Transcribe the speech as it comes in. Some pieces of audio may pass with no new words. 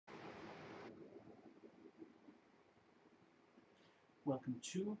welcome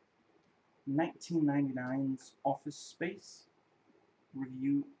to 1999's Office Space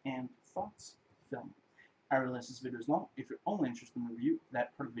review and thoughts film. I realize this video is long. If you're only interested in the review,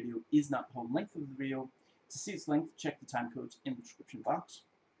 that part of the video is not the whole length of the video. To see its length, check the time codes in the description box.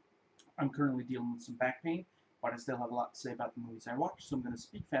 I'm currently dealing with some back pain, but I still have a lot to say about the movies I watch, so I'm going to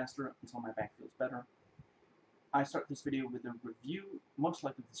speak faster until my back feels better. I start this video with a review, most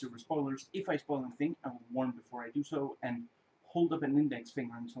likely with super spoilers. If I spoil anything, I will warn before I do so, and hold up an index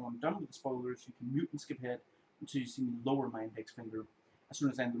finger until I'm done with the spoilers. You can mute and skip ahead until you see me lower my index finger. As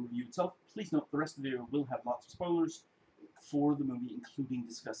soon as I end the review itself, please note the rest of the video will have lots of spoilers for the movie, including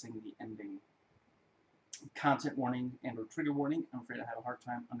discussing the ending. Content warning and or trigger warning. I'm afraid I have a hard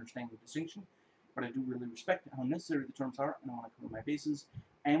time understanding the distinction, but I do really respect how necessary the terms are, and I want to cover my bases.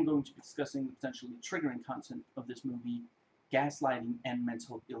 I am going to be discussing the potentially triggering content of this movie, gaslighting and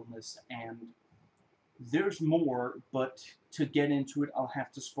mental illness, and there's more, but to get into it, I'll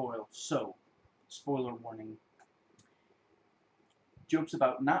have to spoil. So, spoiler warning. Jokes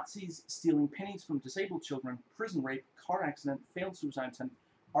about Nazis, stealing pennies from disabled children, prison rape, car accident, failed suicide attempt,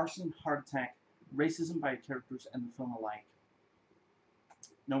 arson, heart attack, racism by characters, and the film alike.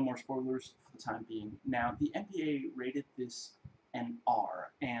 No more spoilers for the time being. Now, the MPA rated this an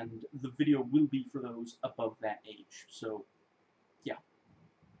R, and the video will be for those above that age. So, yeah.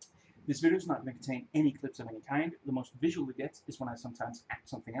 This video is not going to contain any clips of any kind. The most visual it gets is when I sometimes act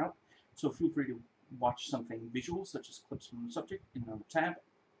something out. So feel free to watch something visual, such as clips from the subject, in another tab.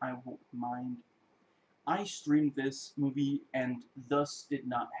 I won't mind. I streamed this movie and thus did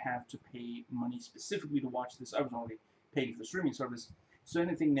not have to pay money specifically to watch this. I was already paying for the streaming service. So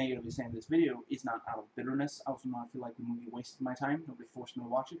anything negative I say in this video is not out of bitterness. I also do not feel like the movie wasted my time. Nobody forced me to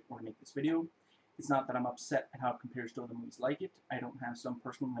watch it or to make this video. It's not that I'm upset at how it compares to other movies like it. I don't have some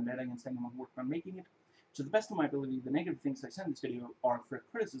personal vendetta against anyone who worked on making it. To the best of my ability, the negative things I said in this video are fair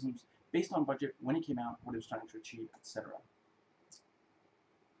criticisms based on budget, when it came out, what it was trying to achieve, etc.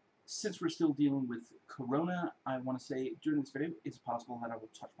 Since we're still dealing with Corona, I want to say during this video, it's possible that I will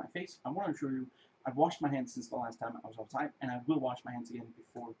touch my face. I want to assure you, I've washed my hands since the last time I was outside, and I will wash my hands again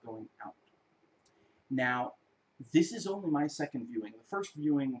before going out. Now, this is only my second viewing. The first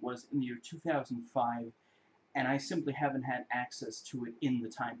viewing was in the year 2005, and I simply haven't had access to it in the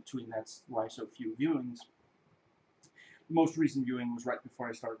time between. That's why so few viewings. The most recent viewing was right before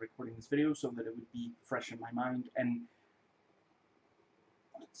I started recording this video, so that it would be fresh in my mind. And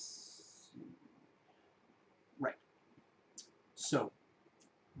let's see. Right. So,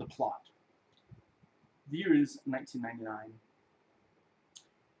 the plot. The year is 1999.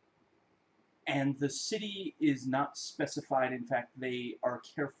 And the city is not specified. In fact, they are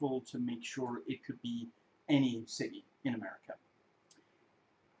careful to make sure it could be any city in America.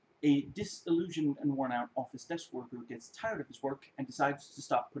 A disillusioned and worn-out office desk worker gets tired of his work and decides to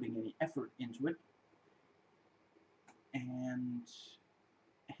stop putting any effort into it. And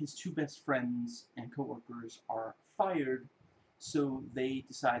his two best friends and co-workers are fired, so they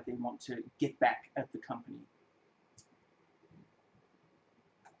decide they want to get back at the company.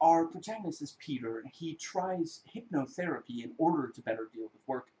 Our protagonist is Peter. He tries hypnotherapy in order to better deal with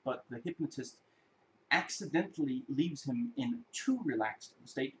work, but the hypnotist accidentally leaves him in too relaxed a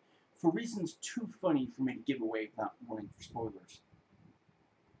state for reasons too funny for me to give away without warning for spoilers.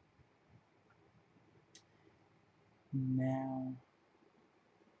 Now,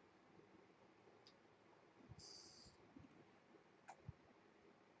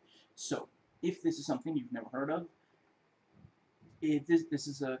 so, if this is something you've never heard of, this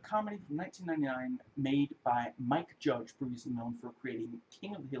is a comedy from 1999 made by Mike Judge, previously known for creating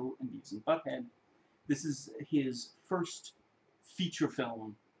King of the Hill and Beavis and Butthead. This is his first feature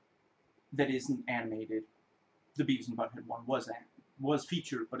film that isn't animated. The Beavis and Butthead one was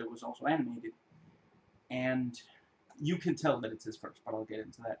featured, but it was also animated. And you can tell that it's his first, but I'll get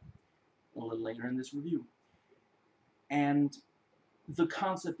into that a little later in this review. And the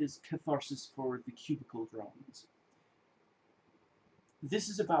concept is catharsis for the cubicle drones. This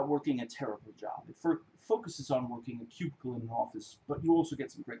is about working a terrible job. It focuses on working a cubicle in an office, but you also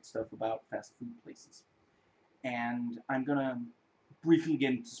get some great stuff about fast food places. And I'm going to briefly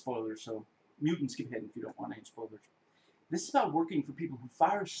get into spoilers, so mute and skip ahead if you don't want any spoilers. This is about working for people who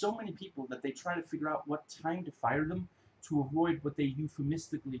fire so many people that they try to figure out what time to fire them to avoid what they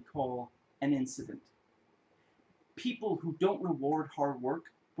euphemistically call an incident. People who don't reward hard work,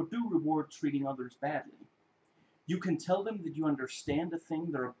 but do reward treating others badly. You can tell them that you understand a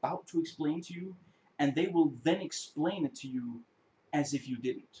thing they're about to explain to you, and they will then explain it to you as if you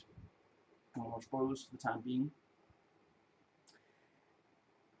didn't. No more spoilers for the time being.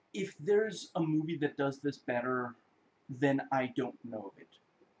 If there's a movie that does this better then I don't know of it.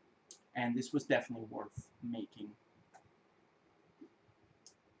 And this was definitely worth making.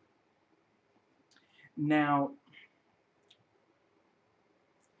 Now,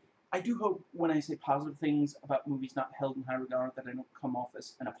 I do hope when I say positive things about movies not held in high regard that I don't come off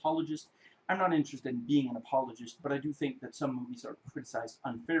as an apologist. I'm not interested in being an apologist, but I do think that some movies are criticized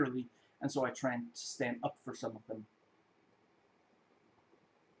unfairly, and so I try and stand up for some of them.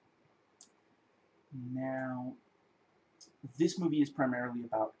 Now, this movie is primarily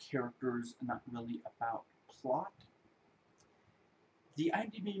about characters, not really about plot. The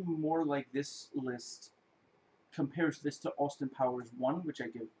IMDb More Like This list compares this to Austin Powers 1, which I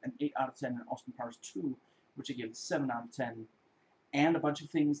give an 8 out of 10, and Austin Powers 2, which I give a 7 out of 10, and a bunch of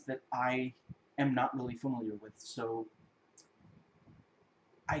things that I am not really familiar with, so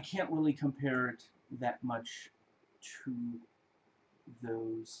I can't really compare it that much to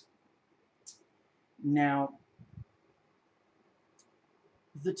those. Now,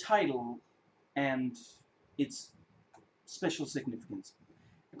 the title and its special significance.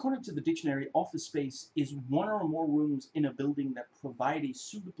 According to the dictionary, office space is one or more rooms in a building that provide a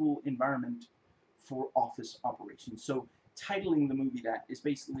suitable environment for office operations. So titling the movie that is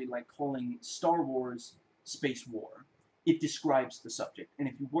basically like calling Star Wars Space War. It describes the subject. And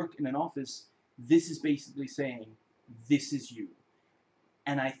if you work in an office, this is basically saying, this is you.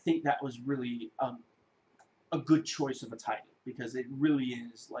 And I think that was really a good choice of a title, because it really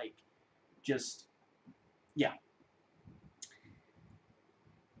is like, just, yeah.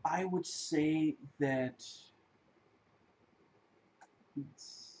 I would say that,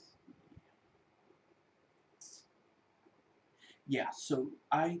 yeah, so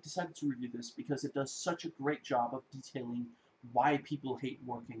I decided to review this because it does such a great job of detailing why people hate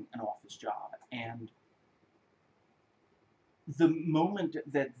working an office job. And the moment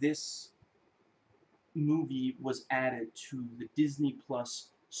that this movie was added to the Disney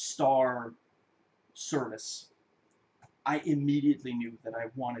Plus Star service, I immediately knew that I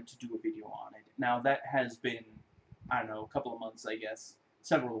wanted to do a video on it. Now that has been, I don't know, a couple of months, I guess,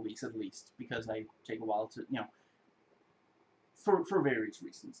 several weeks at least, because I take a while to, for various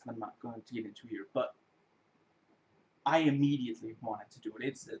reasons that I'm not going to get into here, but I immediately wanted to do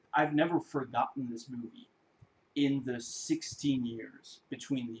it. I've never forgotten this movie in the 16 years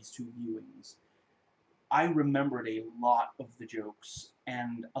between these two viewings. I remembered a lot of the jokes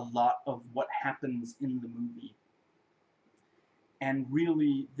and a lot of what happens in the movie. And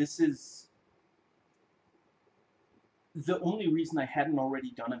really, this is the only reason I hadn't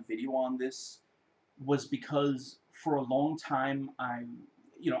already done a video on this was because for a long time I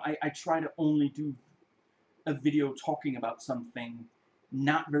try to only do a video talking about something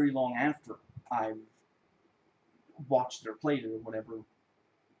not very long after I've watched it or played it or whatever.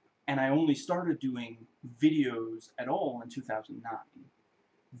 And I only started doing videos at all in 2009.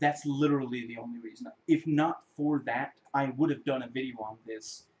 That's literally the only reason. If not for that, I would have done a video on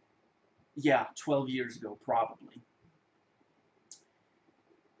this, yeah, 12 years ago, probably.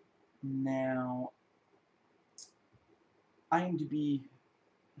 Now, IMDb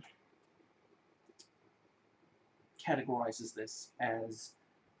categorizes this as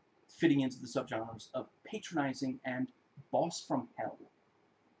fitting into the subgenres of patronizing and boss from hell.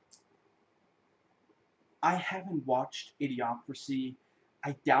 I haven't watched Idiocracy.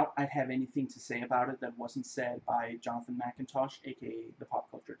 I doubt I'd have anything to say about it that wasn't said by Jonathan McIntosh, aka the Pop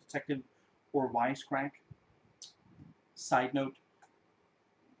Culture Detective, or Wisecrack. Side note,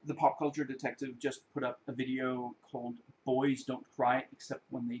 the Pop Culture Detective just put up a video called Boys Don't Cry Except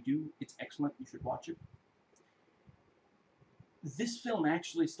When They Do. It's excellent, you should watch it. This film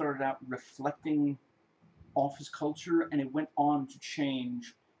actually started out reflecting office culture, and it went on to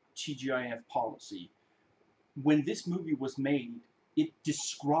change TGIF policy. When this movie was made, it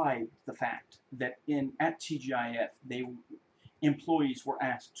described the fact that at TGIF, employees were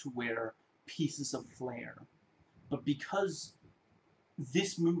asked to wear pieces of flair. But because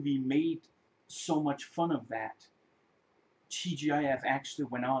this movie made so much fun of that, TGIF actually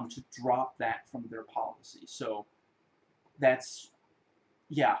went on to drop that from their policy. So that's,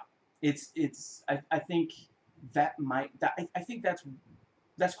 yeah, I think that I think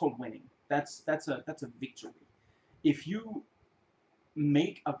that's called winning. That's a victory. If you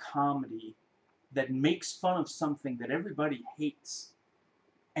make a comedy that makes fun of something that everybody hates,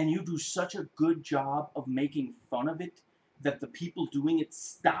 and you do such a good job of making fun of it that the people doing it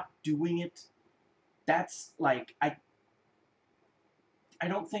stop doing it, that's like, I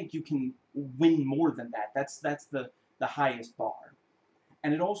don't think you can win more than that. That's the highest bar.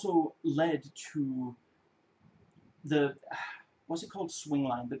 And it also led to the, what's it called,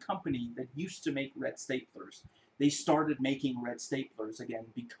 Swingline, the company that used to make red staplers. they started making red staplers again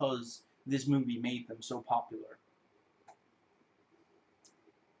because this movie made them so popular.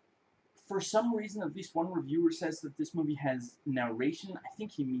 For some reason, at least one reviewer says that this movie has narration. I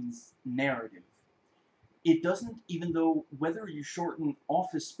think he means narrative. It doesn't, even though whether you shorten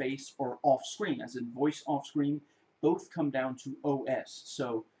office space or off-screen, as in voice off-screen, both come down to OS.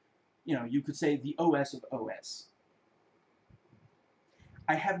 So, you know, you could say the OS of OS.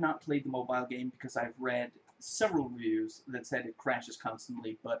 I have not played the mobile game because I've read several reviews that said it crashes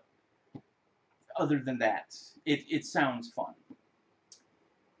constantly, but other than that, it sounds fun.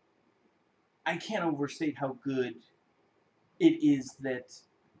 I can't overstate how good it is that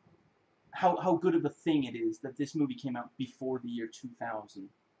how good of a thing it is that this movie came out before the year 2000.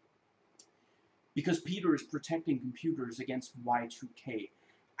 Because Peter is protecting computers against Y2K.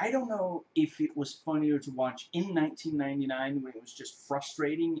 I don't know if it was funnier to watch in 1999 when it was just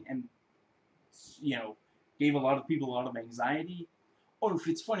frustrating and, you know, gave a lot of people a lot of anxiety, or if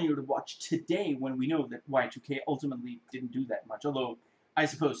it's funnier to watch today when we know that Y2K ultimately didn't do that much. Although, I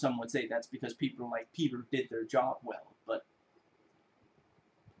suppose some would say that's because people like Peter did their job well, but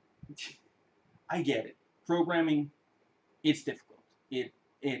I get it. Programming, it's difficult. It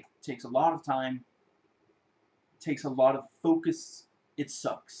takes a lot of time, takes a lot of focus, it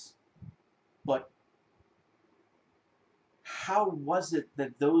sucks. But how was it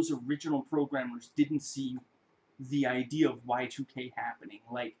that those original programmers didn't see the idea of Y2K happening?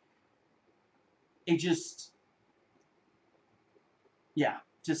 Like, it just, yeah,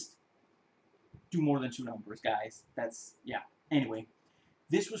 just do more than two numbers, guys. That's, yeah. Anyway,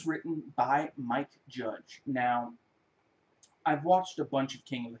 this was written by Mike Judge. Now, I've watched a bunch of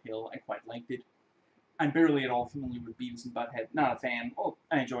King of the Hill. I quite liked it. I'm barely at all familiar with Beavis and Butthead. Not a fan. Oh,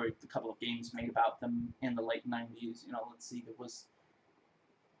 I enjoyed the couple of games made about them in the late 90s. You know, let's see, there was...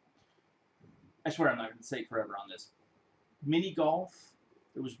 I swear I'm not going to say forever on this. Mini golf.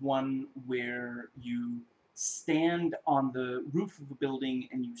 There was one where you stand on the roof of a building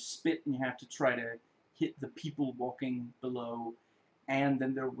and you spit and you have to try to hit the people walking below. And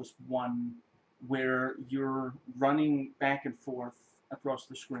then there was one where you're running back and forth across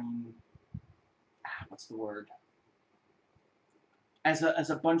the screen. What's the word? As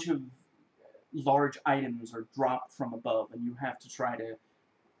a bunch of large items are dropped from above, and you have to try to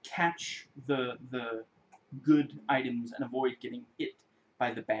catch the good items and avoid getting hit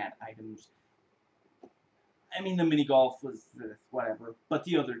by the bad items. I mean, the mini golf was whatever, but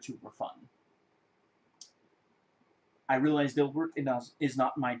the other two were fun. I realize Dilbert is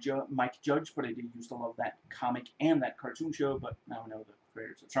not Mike Judge, but I did used to love that comic and that cartoon show, but now I know the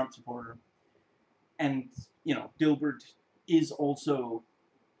creator's a Trump supporter. And, you know, Dilbert is also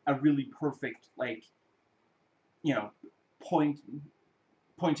a really perfect, like, you know,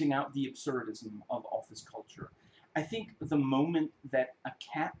 pointing out the absurdism of office culture. I think the moment that a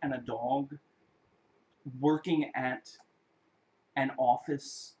cat and a dog working at an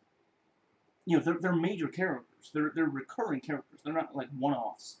office, you know, they're major characters. They're recurring characters. They're not like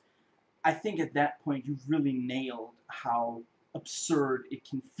one-offs. I think at that point you've really nailed how absurd it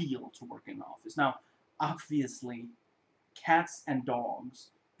can feel to work in an office. Now, obviously, cats and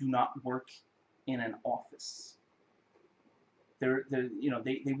dogs do not work in an office. You know,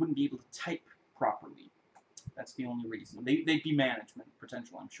 they wouldn't be able to type properly. That's the only reason. They'd be management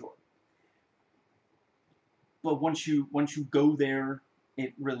potential, I'm sure. But once you go there,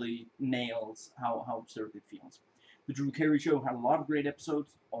 it really nails how absurd it feels. The Drew Carey Show had a lot of great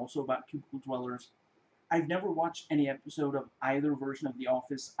episodes, also about cubicle dwellers. I've never watched any episode of either version of The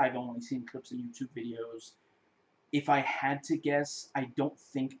Office. I've only seen clips in YouTube videos. If I had to guess, I don't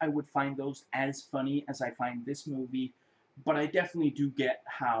think I would find those as funny as I find this movie, but I definitely do get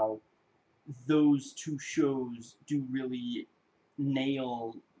how those two shows do really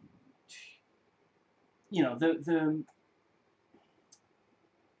nail, you know,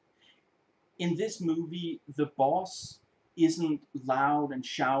 in this movie, the boss isn't loud and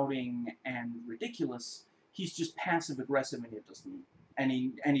shouting and ridiculous. He's just passive aggressive, and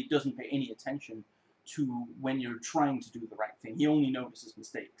he doesn't pay any attention to when you're trying to do the right thing. He only notices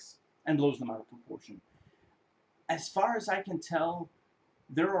mistakes and blows them out of proportion. As far as I can tell,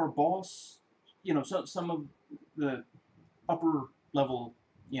 there are boss, you know, some of the upper level,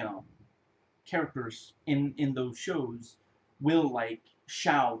 you know, characters in those shows will, like,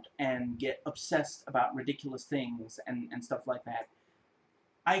 shout and get obsessed about ridiculous things and stuff like that.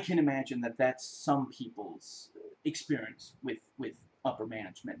 I can imagine that that's some people's experience with upper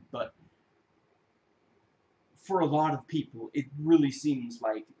management, but for a lot of people, it really seems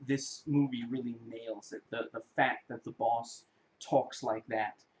like this movie really nails it. The fact that the boss talks like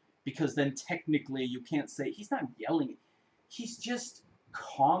that because then technically you can't say he's not yelling. He's just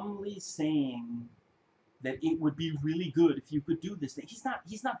calmly saying that it would be really good if you could do this thing.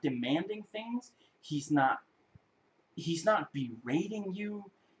 He's not demanding things. He's not he's not berating you.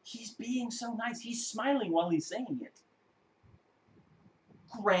 He's being so nice. He's smiling while he's saying it.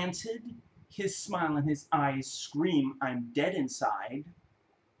 Granted, his smile and his eyes scream, "I'm dead inside,"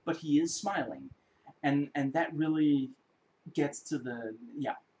 but he is smiling. And that really gets to the,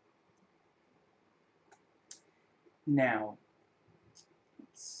 yeah. Now,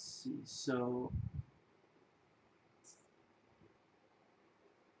 let's see. So,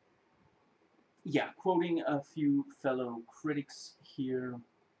 yeah, quoting a few fellow critics here.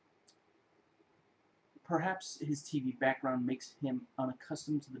 Perhaps his TV background makes him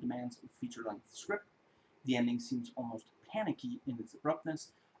unaccustomed to the demands of feature-length script. The ending seems almost panicky in its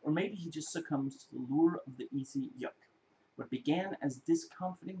abruptness, or maybe he just succumbs to the lure of the easy yuck. What began as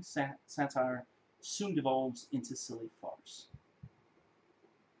discomforting satire soon devolves into silly farce.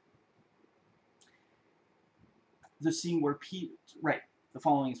 The scene where the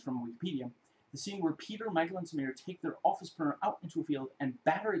following is from Wikipedia. The scene where Peter, Michael, and Samir take their office printer out into a field and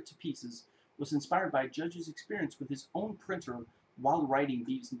batter it to pieces was inspired by Judge's experience with his own printer while writing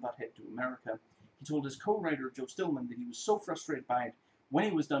Beavis and Butthead to America. He told his co-writer Joe Stillman that he was so frustrated by it, when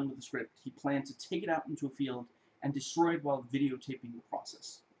he was done with the script, he planned to take it out into a field and destroy it while videotaping the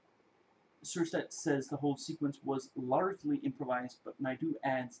process. Surset says the whole sequence was largely improvised, but Naidu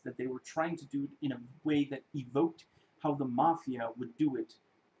adds that they were trying to do it in a way that evoked how the mafia would do it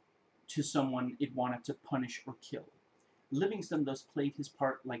to someone it wanted to punish or kill. Livingston thus played his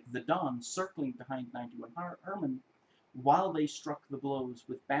part like the Don circling behind Naidu and Herman while they struck the blows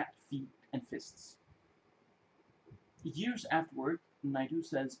with bat, feet, and fists. Years afterward, Naidu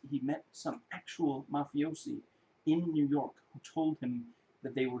says he met some actual mafiosi in New York who told him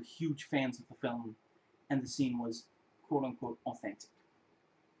that they were huge fans of the film and the scene was quote-unquote authentic.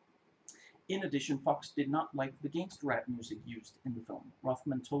 In addition, Fox did not like the gangster rap music used in the film.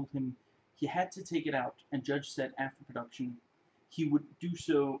 Rothman told him he had to take it out, and Judge said after production he would do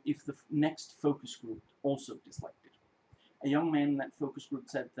so if the next focus group also disliked it. A young man in that focus group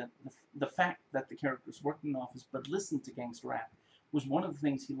said that the fact that the characters worked in an office but listened to gangster rap was one of the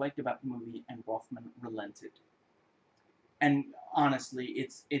things he liked about the movie, and Rothman relented. And honestly,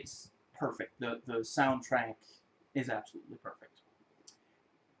 it's perfect. The soundtrack is absolutely perfect.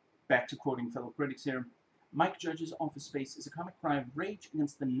 Back to quoting fellow critics here. Mike Judge's Office Space is a comic cry of rage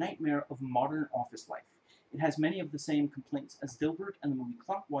against the nightmare of modern office life. It has many of the same complaints as Dilbert and the movie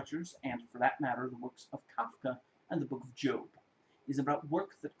Clock Watchers, and, for that matter, the works of Kafka and the Book of Job. It is about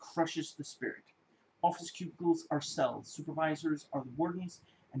work that crushes the spirit. Office cubicles are cells, supervisors are the wardens,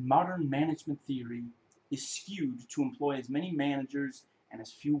 and modern management theory is skewed to employ as many managers and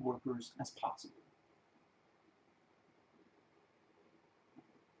as few workers as possible.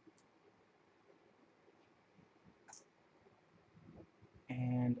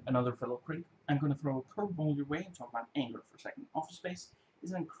 And another fellow critic, I'm going to throw a curveball your way and talk about anger for a second. Office Space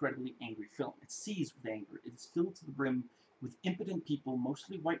is an incredibly angry film. It seethes with anger. It is filled to the brim with impotent people,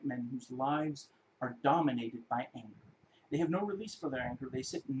 mostly white men, whose lives are dominated by anger. They have no release for their anger. They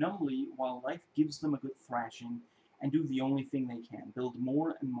sit numbly while life gives them a good thrashing and do the only thing they can, build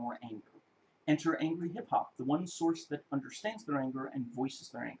more and more anger. Enter angry hip-hop, the one source that understands their anger and voices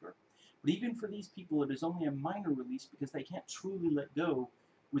their anger. But even for these people, it is only a minor release because they can't truly let go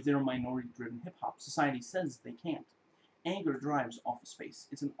with their minority-driven hip-hop. Society says they can't. Anger drives Office Space.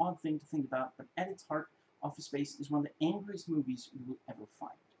 It's an odd thing to think about, but at its heart, Office Space is one of the angriest movies you will ever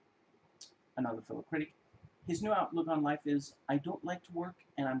find. Another fellow critic. His new outlook on life is, I don't like to work,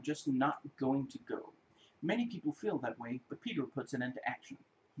 and I'm just not going to go. Many people feel that way, but Peter puts it into action.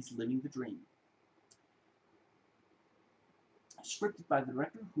 He's living the dream. Scripted by the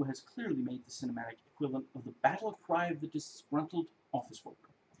director, who has clearly made the cinematic equivalent of the battle cry of the disgruntled office worker.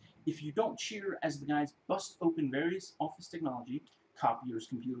 If you don't cheer as the guys bust open various office technology, copiers,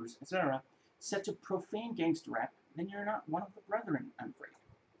 computers, etc., set to profane gangster rap, then you're not one of the brethren, I'm afraid.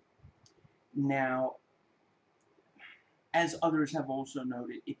 Now, as others have also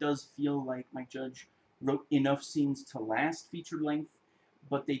noted, it does feel like Mike Judge wrote enough scenes to last feature length,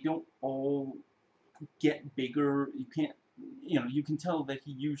 but they don't all get bigger. You can tell that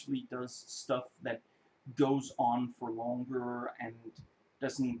he usually does stuff that goes on for longer and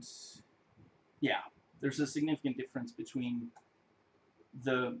doesn't, yeah, there's a significant difference between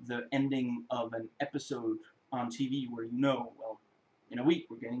the ending of an episode on TV where well, in a week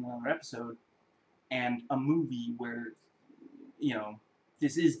we're getting another episode, and a movie where,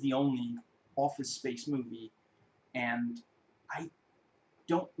 this is the only Office Space movie, and I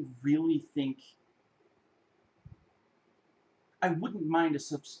don't really think... I wouldn't mind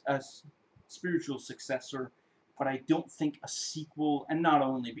a spiritual successor, but I don't think a sequel, and not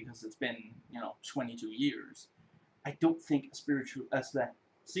only because it's been, 22 years, I don't think a spiritual, as that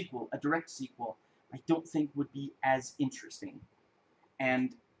sequel, a direct sequel, I don't think would be as interesting.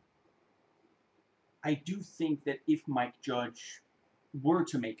 And I do think that if Mike Judge were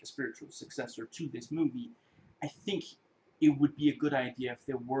to make a spiritual successor to this movie, I think it would be a good idea if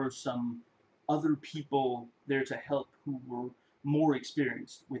there were some other people there to help who were more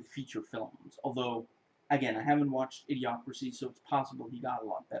experienced with feature films. Although, again, I haven't watched Idiocracy, so it's possible he got a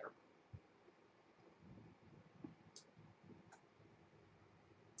lot better.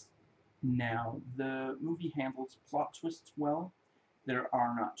 Now, the movie handles plot twists well. There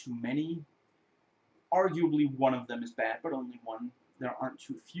are not too many. Arguably, one of them is bad, but only one. There aren't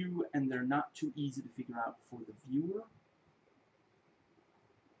too few, and they're not too easy to figure out for the viewer.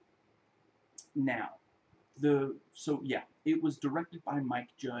 Now, it was directed by Mike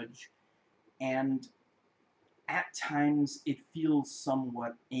Judge, and at times it feels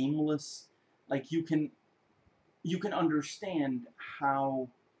somewhat aimless. Like you can understand how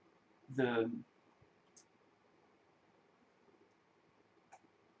the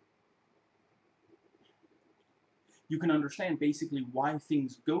you can understand basically why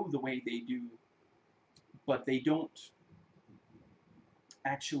things go the way they do, but they don't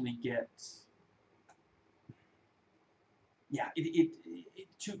actually get... Yeah,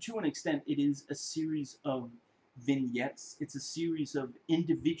 to an extent, it is a series of vignettes. It's a series of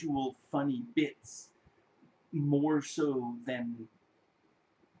individual funny bits, more so than...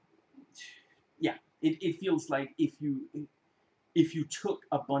 Yeah, it feels like if you took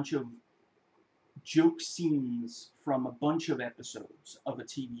a bunch of joke scenes from a bunch of episodes of a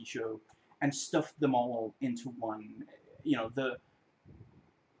TV show and stuffed them all into one.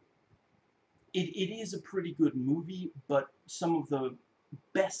 It is a pretty good movie, but some of the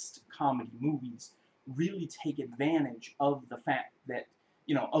best comedy movies really take advantage of the fact that,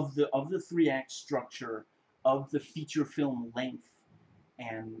 of the 3-act structure, of the feature film length,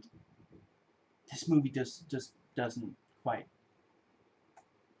 and this movie just doesn't quite.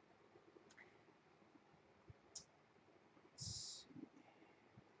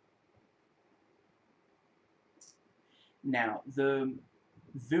 Now, the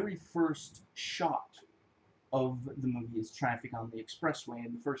very first shot of the movie is traffic on the expressway.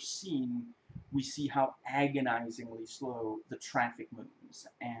 In the first scene, we see how agonizingly slow the traffic moves,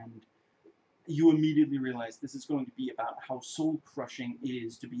 and you immediately realize this is going to be about how soul-crushing it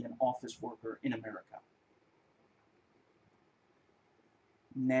is to be an office worker in America.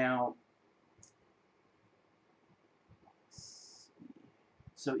 Now,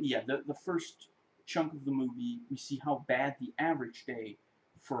 so yeah, the first chunk of the movie, we see how bad the average day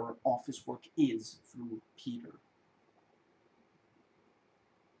for office work is through Peter.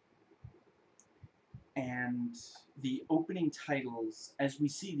 And the opening titles, as we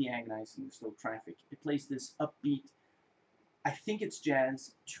see the agonizing slow traffic, it plays this upbeat, I think it's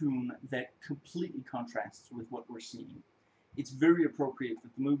jazz tune that completely contrasts with what we're seeing. It's very appropriate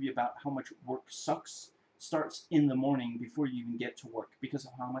that the movie about how much work sucks starts in the morning before you even get to work because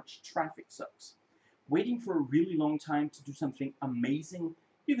of how much traffic sucks. Waiting for a really long time to do something amazing,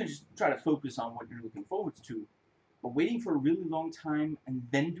 you can just try to focus on what you're looking forward to. But waiting for a really long time and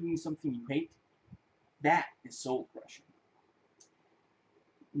then doing something you hate, that is soul-crushing.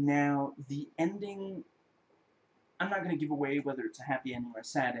 Now, the ending, I'm not going to give away whether it's a happy ending or a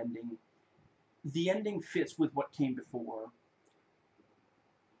sad ending. The ending fits with what came before.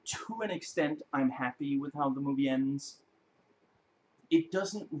 To an extent, I'm happy with how the movie ends. It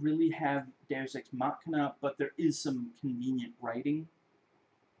doesn't really have Deus Ex Machina, but there is some convenient writing.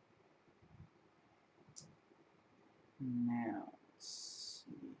 Now, let's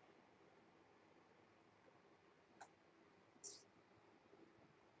see.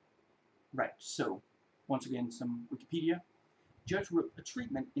 Right, so, once again, some Wikipedia. Judge wrote a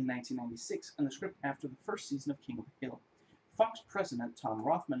treatment in 1996 and the script after the first season of King of the Hill. Fox president Tom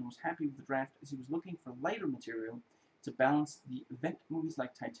Rothman was happy with the draft as he was looking for lighter material to balance the event movies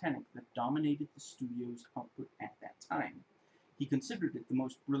like Titanic that dominated the studio's output at that time. He considered it the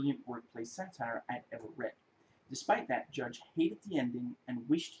most brilliant workplace satire I'd ever read. Despite that, Judge hated the ending and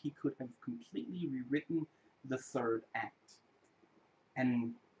wished he could have completely rewritten the third act.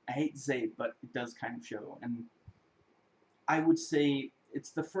 And I hate to say it, but it does kind of show. And I would say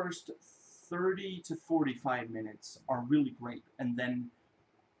it's the first 30 to 45 minutes are really great, and then,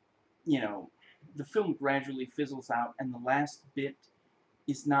 the film gradually fizzles out, and the last bit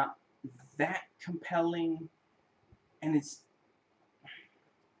is not that compelling, and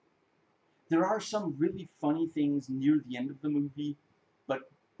There are some really funny things near the end of the movie, but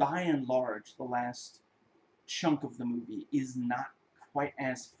by and large, the last chunk of the movie is not quite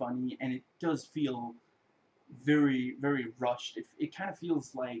as funny, and it does feel very, very rushed. It kind of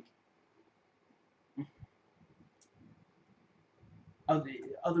feels like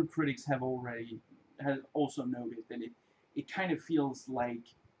other critics have also noted that it kind of feels like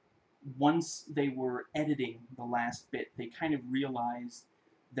once they were editing the last bit, they kind of realized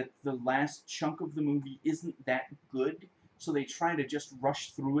that the last chunk of the movie isn't that good, so they try to just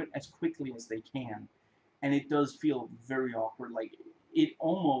rush through it as quickly as they can. And it does feel very awkward. Like, it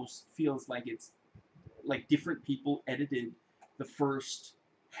almost feels like it's like different people edited the first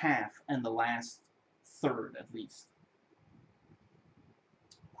half and the last third, at least.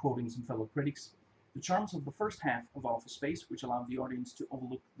 Quoting some fellow critics, the charms of the first half of Office Space, which allowed the audience to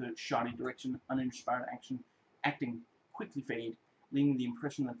overlook the shoddy direction, uninspired acting quickly fade, leaving the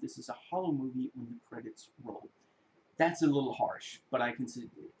impression that this is a hollow movie when the credits roll. That's a little harsh, but I can see,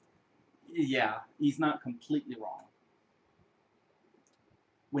 yeah, he's not completely wrong.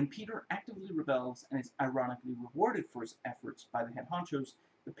 When Peter actively rebels and is ironically rewarded for his efforts by the head honchos,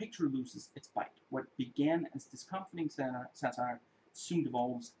 the picture loses its bite. What began as discomforting satire soon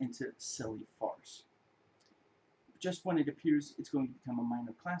devolves into silly farce. Just when it appears it's going to become a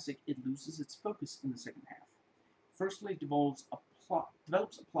minor classic, it loses its focus in the second half. Firstly, it develops a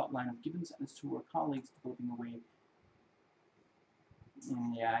plot line of Gibbons and his two colleagues developing a way.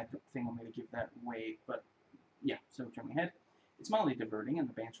 Yeah, I don't think I'm going to give that away, but yeah, so jumping ahead. It's mildly diverting, and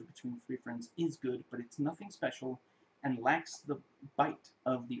the banter between the three friends is good, but it's nothing special and lacks the bite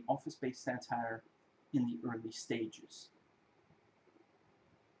of the office-based satire in the early stages.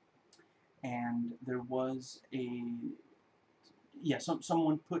 And there was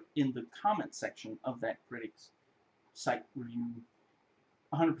someone put in the comment section of that critics site review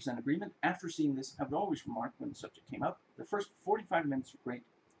 100% agreement. After seeing this, I would always remark when the subject came up, the first 45 minutes were great,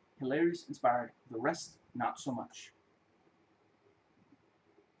 hilarious, inspired, the rest not so much.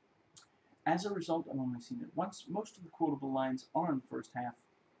 As a result, I've only seen it once. Most of the quotable lines are in the first half,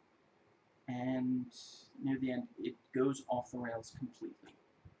 and near the end, it goes off the rails completely.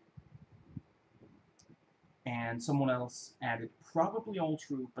 And someone else added, probably all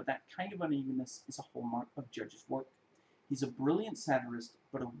true, but that kind of unevenness is a hallmark of Judge's work. He's a brilliant satirist,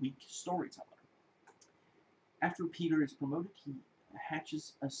 but a weak storyteller. After Peter is promoted, he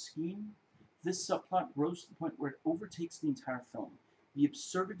hatches a scheme. This subplot grows to the point where it overtakes the entire film. The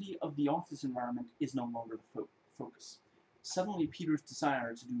absurdity of the office environment is no longer the focus. Suddenly, Peter's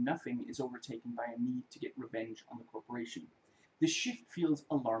desire to do nothing is overtaken by a need to get revenge on the corporation. This shift feels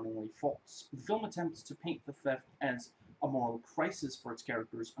alarmingly false. The film attempts to paint the theft as a moral crisis for its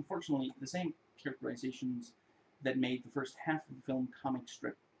characters. Unfortunately, the same characterizations that made the first half of the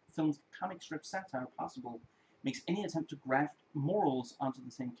film's comic strip satire possible makes any attempt to graft morals onto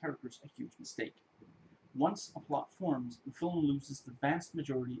the same characters a huge mistake. Once a plot forms, the film loses the vast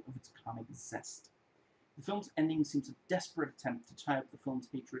majority of its comic zest. The film's ending seems a desperate attempt to tie up the film's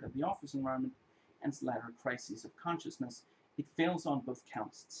hatred of the office environment and its latter crises of consciousness. It fails on both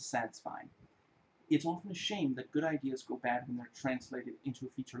counts to satisfy. It's often a shame that good ideas go bad when they're translated into a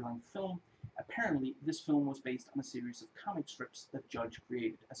feature-length film. Apparently, this film was based on a series of comic strips that Judge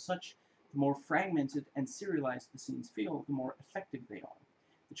created. As such, the more fragmented and serialized the scenes feel, the more effective they are.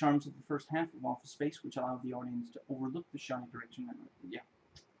 The charms of the first half of Office Space, which allowed the audience to overlook the shoddy direction,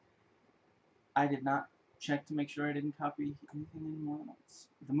 I did not check to make sure I didn't copy anything in more notes.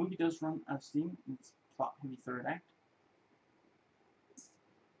 The movie does run out of steam in its plot-heavy third act.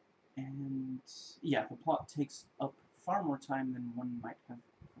 And yeah, the plot takes up far more time than one might have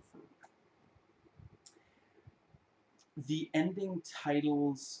preferred. The ending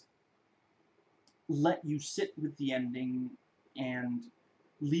titles let you sit with the ending and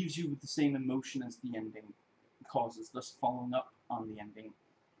leaves you with the same emotion as the ending causes, thus following up on the ending.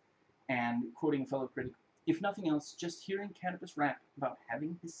 And quoting a fellow critic, if nothing else, just hearing Cannabis rap about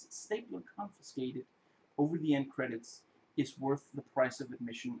having his stapler confiscated over the end credits is worth the price of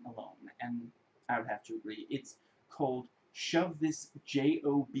admission alone. And I would have to agree. It's called Shove This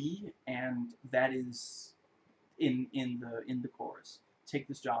J-O-B, and that is in the chorus. Take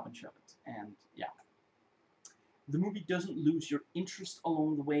this job and shove it. And yeah. The movie doesn't lose your interest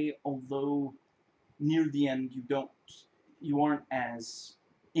along the way, although near the end you aren't as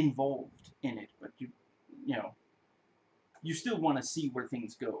involved in it, but you still want to see where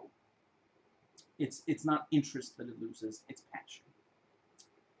things go. It's not interest that it loses, it's passion.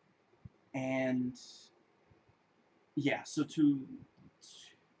 And yeah, so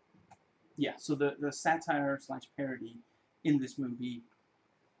the satire / parody in this movie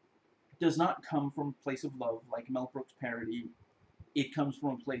does not come from a place of love, like Mel Brooks' parody. It comes from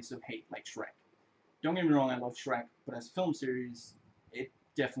a place of hate, like Shrek. Don't get me wrong, I love Shrek, but as a film series, it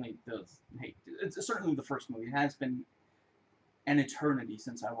definitely does hate. It's certainly the first movie. It has been an eternity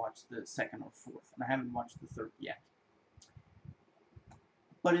since I watched the second or fourth, and I haven't watched the third yet.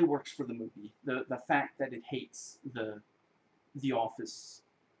 But it works for the movie. The fact that it hates the Office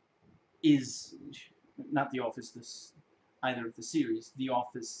is not the Office. This either of the series. The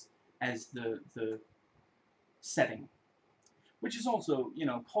Office as the setting, which is also, you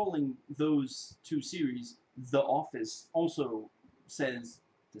know, calling those two series The Office also says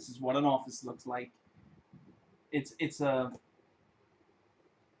this is what an office looks like. It's a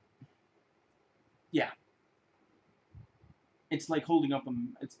yeah. It's like holding up a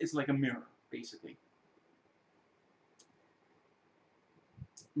it's like a mirror basically.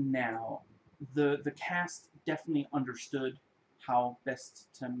 Now, the cast definitely understood how best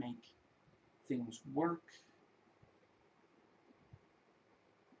to make things work.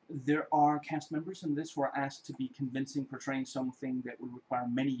 There are cast members in this who are asked to be convincing, portraying something that would require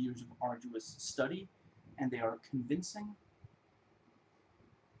many years of arduous study, and they are convincing.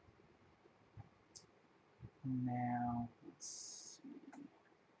 Now, let's see.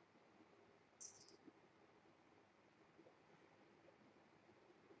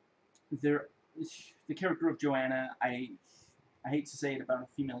 There, the character of Joanna, I hate to say it about a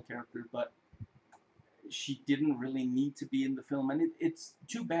female character, but she didn't really need to be in the film, and it's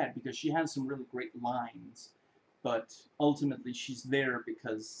too bad because she has some really great lines, but ultimately she's there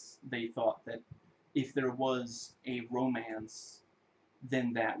because they thought that if there was a romance,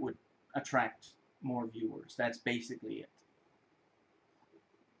 then that would attract more viewers. That's basically it.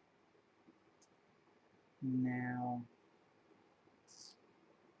 Now,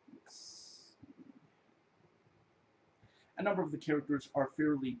 a number of the characters are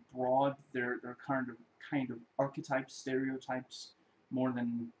fairly broad. They're kind of archetypes, stereotypes, more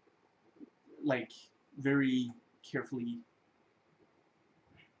than like very carefully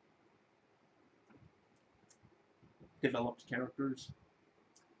developed characters.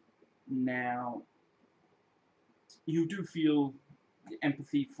 Now, you do feel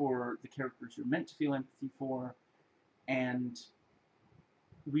empathy for the characters you're meant to feel empathy for, and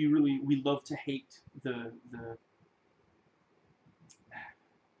we love to hate the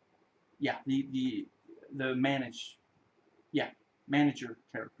yeah the manager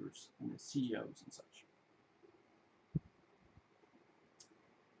characters and the CEOs and such.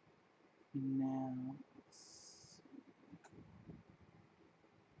 Now,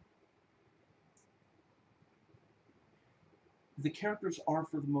 the characters are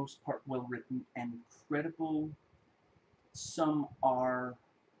for the most part well written and credible. Some are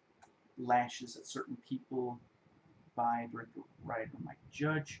lashes at certain people by director writer Mike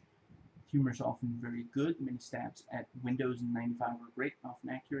Judge. Humor is often very good. Many stabs at Windows in 95 are great, often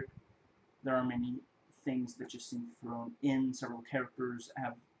accurate. There are many things that just seem thrown in. Several characters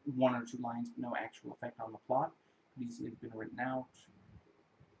have one or two lines but no actual effect on the plot. Could easily have been written out.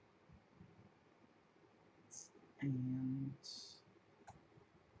 And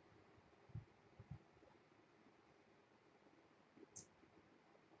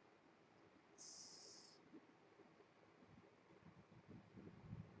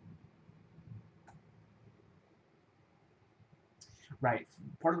right.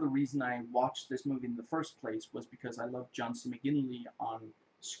 Part of the reason I watched this movie in the first place was because I loved John C. McGinley on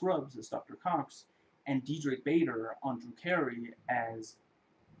Scrubs as Dr. Cox, and Diedrich Bader on Drew Carey as,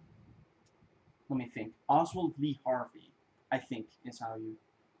 let me think, Oswald Lee Harvey, I think is how you,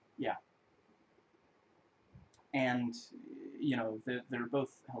 yeah. And, you know, they're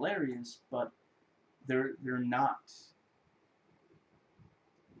both hilarious, but they're not,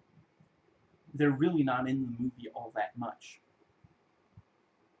 they're really not in the movie all that much.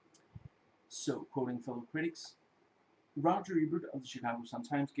 So, quoting fellow critics, Roger Ebert of the Chicago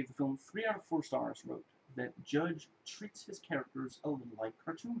Sun-Times gave the film 3 out of 4 stars, wrote that Judge treats his characters a little like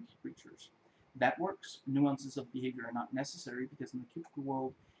cartoon creatures. That works. Nuances of behavior are not necessary because in the cubicle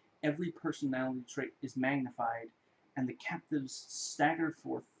world, every personality trait is magnified and the captives stagger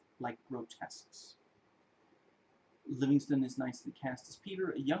forth like grotesques. Livingston is nicely cast as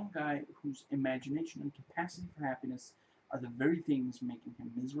Peter, a young guy whose imagination and capacity for happiness are the very things making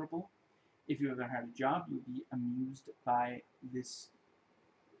him miserable. If you ever had a job, you'll be amused by this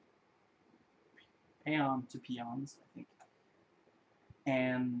paean to peons, I think.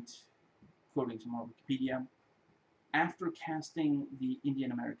 And, quoting some more Wikipedia, after casting the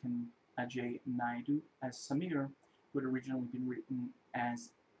Indian American Ajay Naidu as Samir, who had originally been written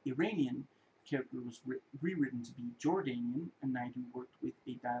as Iranian, character was rewritten to be Jordanian, and Naidu worked with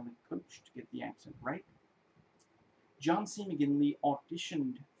a dialect coach to get the accent right. John C. McGinley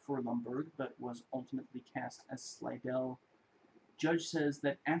auditioned for Lumbergh, but was ultimately cast as Slidell. Judge says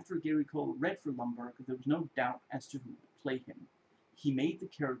that after Gary Cole read for Lumbergh, there was no doubt as to who would play him. He made the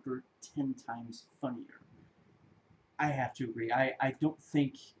character 10 times funnier. I have to agree. I don't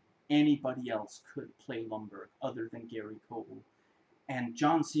think anybody else could play Lumbergh other than Gary Cole. And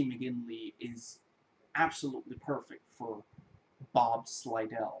John C. McGinley is absolutely perfect for Bob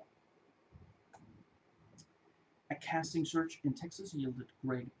Slidell. A casting search in Texas yielded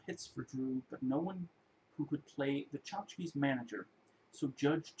Greg Pitts for Drew, but no one who could play the Tchotchkes' manager, so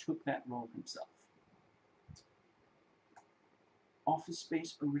Judge took that role himself. Office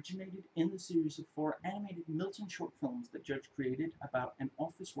Space originated in the series of 4 animated Milton short films that Judge created about an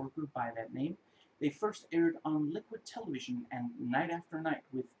office worker by that name. They first aired on Liquid Television and Night After Night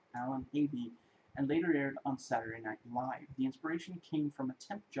with Alan Havey, and later aired on Saturday Night Live. The inspiration came from a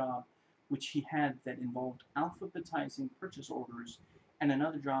temp job which he had that involved alphabetizing purchase orders, and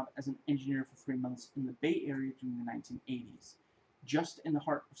another job as an engineer for 3 months in the Bay Area during the 1980s. Just in the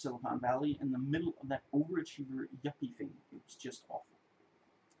heart of Silicon Valley, in the middle of that overachiever yuppie thing. It was just awful.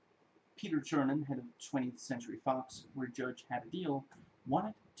 Peter Chernin, head of 20th Century Fox, where Judge had a deal,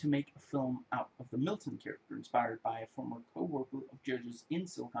 wanted to make a film out of the Milton character, inspired by a former co-worker of Judge's in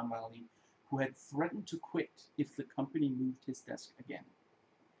Silicon Valley who had threatened to quit if the company moved his desk again.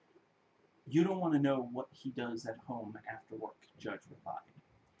 You don't want to know what he does at home after work, Judge replied.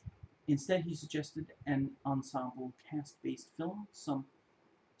 Instead, he suggested an ensemble cast-based film.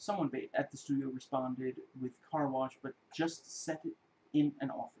 Someone at the studio responded with Car Wash, but just set it in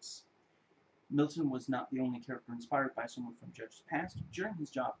an office. Milton was not the only character inspired by someone from Judge's past. During his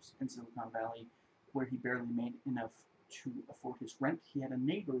jobs in Silicon Valley, where he barely made enough to afford his rent, he had a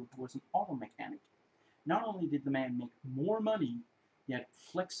neighbor who was an auto mechanic. Not only did the man make more money, he had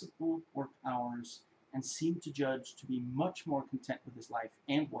flexible work hours and seemed to Judge to be much more content with his life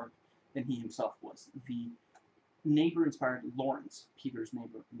and work than he himself was. The neighbor inspired Lawrence, Peter's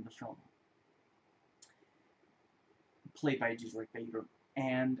neighbor in the film, played by Detroit Bader.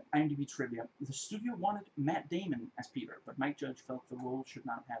 And IMDb trivia: the studio wanted Matt Damon as Peter, but Mike Judge felt the role should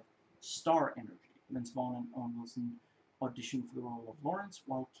not have star energy. Vince Vaughn and Owen Wilson auditioned for the role of Lawrence,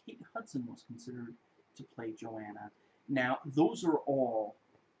 while Kate Hudson was considered to play Joanna. Now, those are all...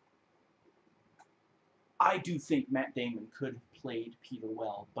 I do think Matt Damon could have played Peter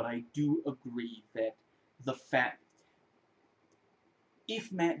well, but I do agree that the fact...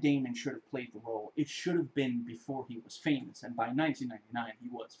 if Matt Damon should have played the role, it should have been before he was famous, and by 1999 he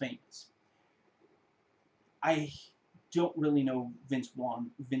was famous. I don't really know Vince Vaughn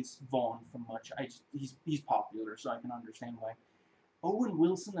from much. He's popular, so I can understand why. Owen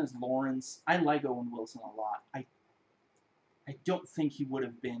Wilson as Lawrence, I like Owen Wilson a lot. I don't think he would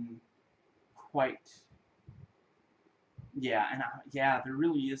have been quite... Yeah, and there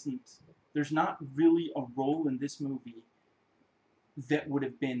really isn't... There's not really a role in this movie that would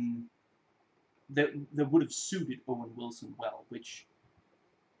have been... that would have suited Owen Wilson well, which...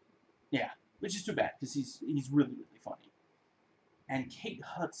 yeah, which is too bad, because he's really, really funny. And Kate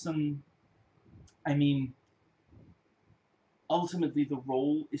Hudson, I mean... ultimately, the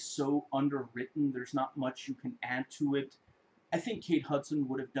role is so underwritten, there's not much you can add to it. I think Kate Hudson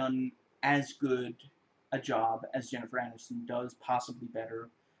would have done as good a job as Jennifer Aniston does, possibly better.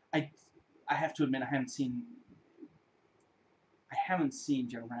 I have to admit, I haven't seen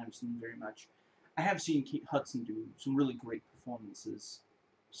Jennifer Aniston very much. I have seen Kate Hudson do some really great performances.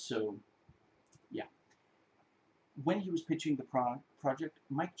 So, yeah. When he was pitching the project,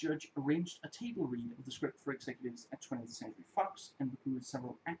 Mike Judge arranged a table read of the script for executives at 20th Century Fox and recruited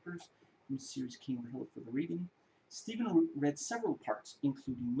several actors from the series King of the Hill for the reading. Stephen Root read several parts,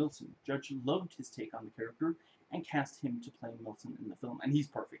 including Milton. Judge loved his take on the character and cast him to play Milton in the film, and he's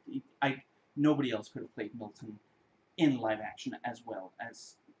perfect. Nobody else could have played Milton in live action as well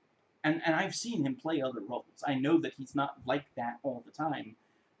as... And I've seen him play other roles. I know that he's not like that all the time,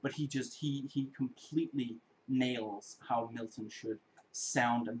 but he completely nails how Milton should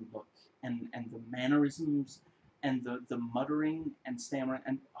sound and look, and the mannerisms, and the muttering and stammering,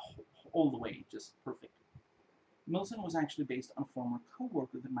 and all the way, just perfect. Milton was actually based on a former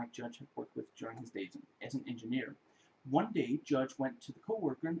co-worker that Mike Judge had worked with during his days as an engineer. One day, Judge went to the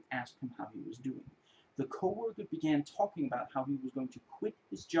co-worker and asked him how he was doing. The co-worker began talking about how he was going to quit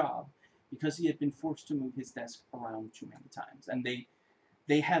his job because he had been forced to move his desk around too many times. And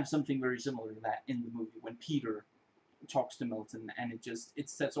they have something very similar to that in the movie when Peter talks to Milton, and it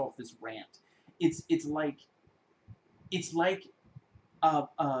sets off this rant. It's like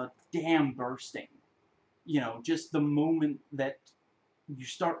a dam bursting. You know, just the moment that you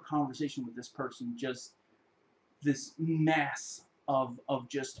start a conversation with this person, just this mass of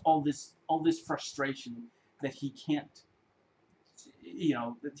just all this frustration that he can't, you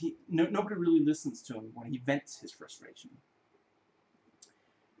know, that nobody really listens to him when he vents his frustration.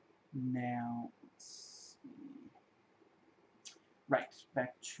 Now, let's see. Right,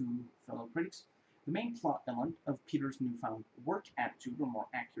 back to fellow critics. The main plot element of Peter's newfound work attitude, or more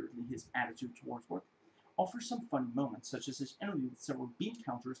accurately, his attitude towards work, offers some funny moments, such as his interview with several beat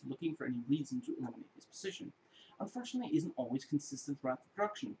counters looking for any reason to eliminate his position. Unfortunately, isn't always consistent throughout the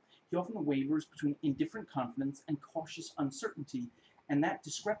production. He often wavers between indifferent confidence and cautious uncertainty, and that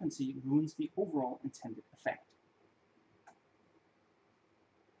discrepancy ruins the overall intended effect.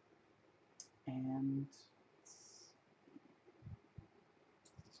 And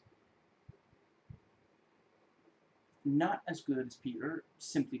not as good as Peter,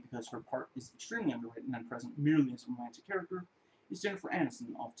 simply because her part is extremely underwritten and present merely as a romantic character, is Jennifer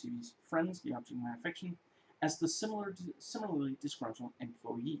Aniston of TV's Friends, The Object of My Affection, as the similarly disgruntled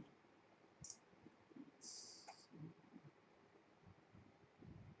employee.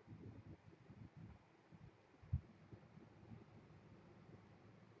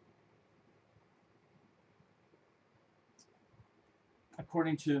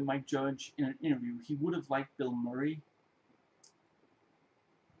 According to Mike Judge in an interview, he would have liked Bill Murray.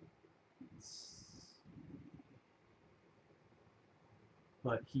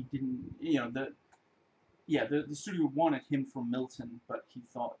 But he didn't, you know, the studio wanted him for Milton, but he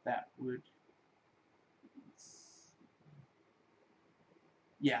thought that would,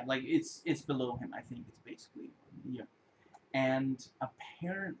 yeah, like it's below him. I think it's basically, yeah. And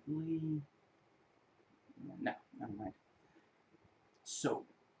apparently, no, never mind. So,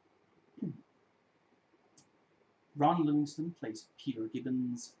 Ron Livingston plays Peter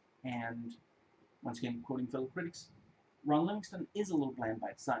Gibbons, and once again, quoting fellow critics, Ron Livingston is a little bland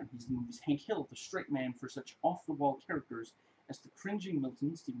by design. He's the movie's Hank Hill, the straight man for such off-the-wall characters as the cringing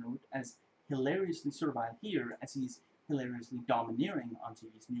Milton, Stephen wrote, as hilariously servile here as he's hilariously domineering on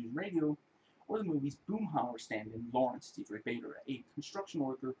TV's news and radio, or the movie's boomhauer stand-in Lawrence Steve Bader, a construction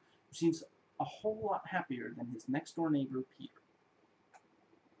worker who seems a whole lot happier than his next-door neighbor, Peter.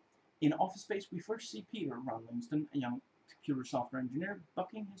 In Office Space, we first see Peter, Ron Livingston, a young computer software engineer,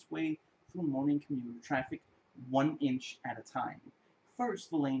 bucking his way through morning commuter traffic 1 inch at a time. First,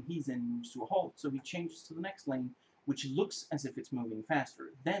 the lane he's in moves to a halt, so he changes to the next lane, which looks as if it's moving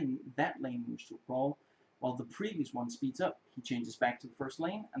faster. Then, that lane moves to a crawl, while the previous one speeds up. He changes back to the first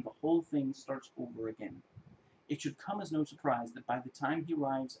lane, and the whole thing starts over again. It should come as no surprise that by the time he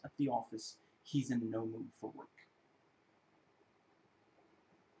arrives at the office, he's in no mood for work.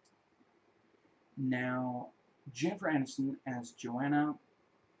 Now, Jennifer Aniston as Joanna.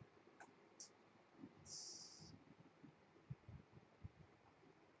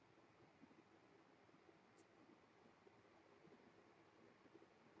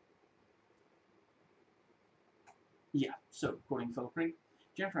 Yeah, so, quoting fellow critic,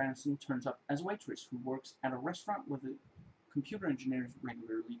 Jennifer Aniston turns up as a waitress who works at a restaurant where the computer engineers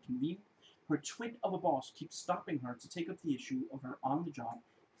regularly convene. Her twit of a boss keeps stopping her to take up the issue of her on-the-job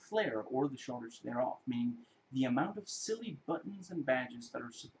flair, or the shortage thereof, meaning the amount of silly buttons and badges that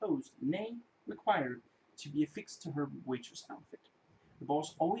are supposed, nay, required, to be affixed to her waitress outfit. The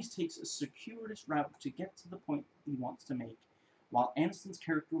boss always takes a circuitous route to get to the point he wants to make, while Aniston's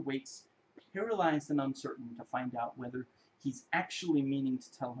character waits, paralyzed and uncertain, to find out whether he's actually meaning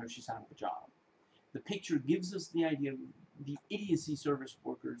to tell her she's out of a job. The picture gives us the idea of the idiocy service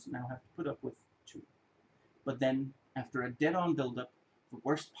workers now have to put up with, too. But then, after a dead-on build-up, the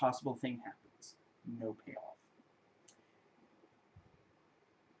worst possible thing happens. No payoff.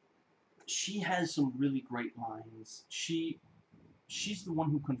 She has some really great lines. She's the one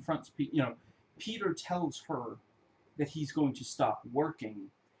who confronts Peter. You know, Peter tells her that he's going to stop working,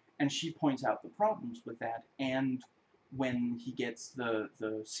 and she points out the problems with that. And when he gets the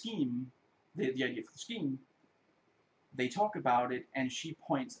scheme, the idea for the scheme, they talk about it, and she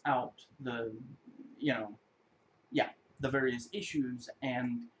points out the, you know, yeah, the various issues,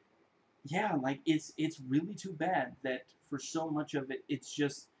 and yeah, like it's really too bad that for so much of it, it's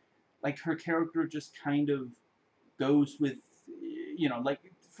just like her character just kind of goes with, you know, like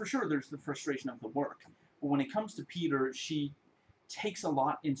for sure there's the frustration of the work, but when it comes to Peter, she takes a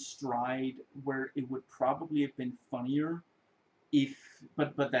lot in stride where it would probably have been funnier if,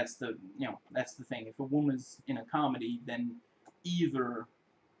 but that's the, you know, that's the thing. If a woman's in a comedy, then either,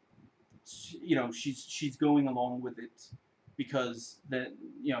 you know, she's going along with it because then,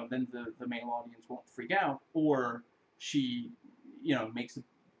 you know, then the male audience won't freak out, or she, makes a,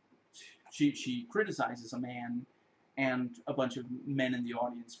 she criticizes a man, and a bunch of men in the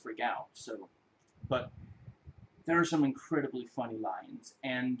audience freak out. So, but there are some incredibly funny lines,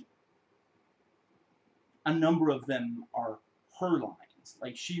 and a number of them are her lines.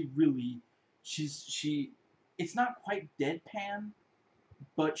 Like she, it's not quite deadpan,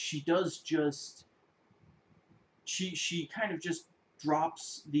 but she does just, she kind of just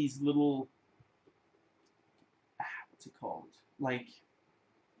drops these little, what's it called? Like,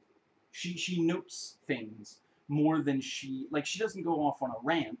 she notes things more than she doesn't go off on a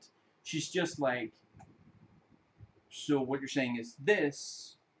rant. She's just like, so what you're saying is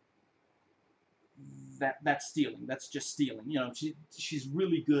this, that's stealing. That's just stealing. She's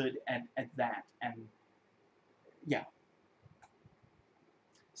really good at that. And yeah.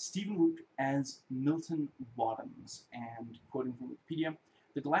 Stephen Root as Milton Wadhams, and quoting from Wikipedia,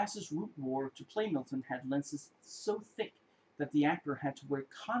 the glasses Root wore to play Milton had lenses so thick that the actor had to wear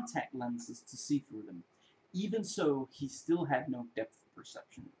contact lenses to see through them. Even so, he still had no depth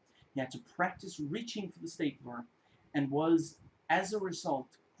perception. He had to practice reaching for the stapler, and was, as a result,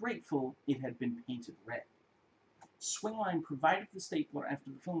 grateful it had been painted red. Swingline provided the stapler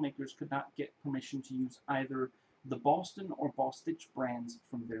after the filmmakers could not get permission to use either the Boston or Bostitch brands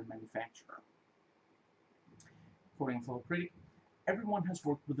from their manufacturer. Quoting a fellow critic, everyone has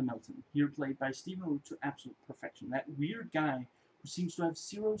worked with a Milton, here played by Stephen Root to absolute perfection. That weird guy who seems to have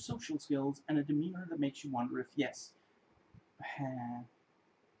zero social skills and a demeanor that makes you wonder if, yes,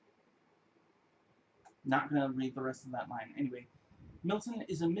 not going to read the rest of that line. Anyway, Milton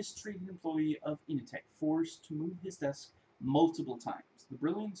is a mistreated employee of Initech, forced to move his desk multiple times. The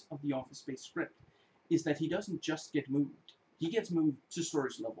brilliance of the Office Space script is that he doesn't just get moved. He gets moved to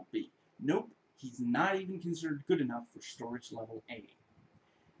storage level B. Nope, he's not even considered good enough for storage level A.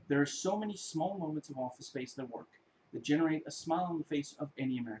 There are so many small moments of Office Space that work, that generate a smile on the face of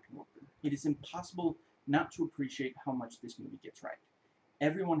any American worker. It is impossible not to appreciate how much this movie gets right.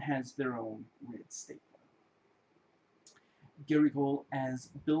 Everyone has their own red stapler. Gary Cole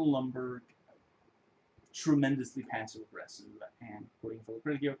as Bill Lumbergh, tremendously passive-aggressive, and quoting fellow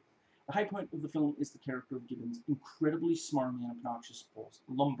critic here, the high point of the film is the character of Gibbons' incredibly smarmy and obnoxious boss,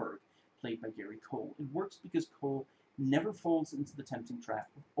 Lumbergh, played by Gary Cole. It works because Cole never falls into the tempting trap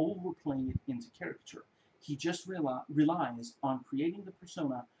of overplaying it into caricature. He just relies on creating the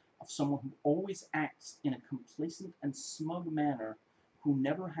persona of someone who always acts in a complacent and smug manner, who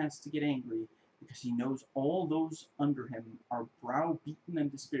never has to get angry, because he knows all those under him are browbeaten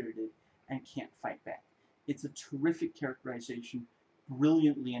and dispirited and can't fight back. It's a terrific characterization,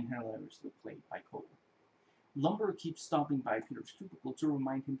 brilliantly and hilariously played by Cole. Lumbergh keeps stopping by Peter's cubicle to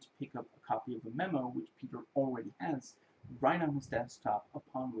remind him to pick up a copy of a memo which Peter already has right on his desktop,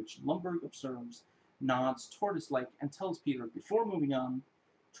 upon which Lumbergh observes, nods tortoise-like, and tells Peter, before moving on,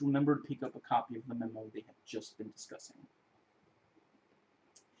 to remember to pick up a copy of the memo they had just been discussing.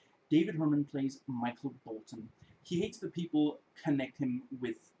 David Herman plays Michael Bolton. He hates that people connect him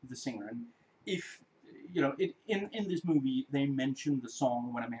with the singer, and if, in this movie, they mention the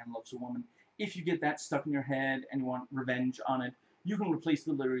song When a Man Loves a Woman. If you get that stuck in your head and you want revenge on it, you can replace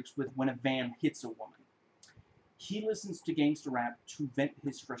the lyrics with When a Van Hits a Woman. He listens to gangster rap to vent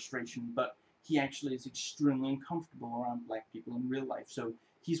his frustration, but he actually is extremely uncomfortable around black people in real life, so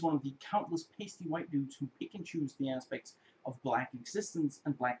he's one of the countless pasty white dudes who pick and choose the aspects of black existence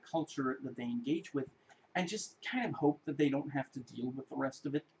and black culture that they engage with, and just kind of hope that they don't have to deal with the rest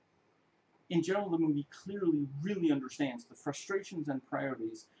of it. In general, the movie clearly really understands the frustrations and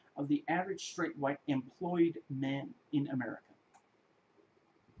priorities of the average straight white employed man in America.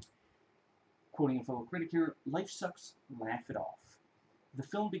 Quoting a fellow critic here, life sucks, laugh it off. The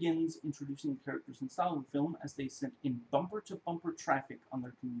film begins introducing the characters and style of the film as they sit in bumper-to-bumper traffic on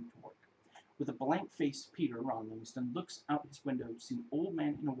their commute to work. With a blank face, Peter, Ron Livingston, looks out his window to see an old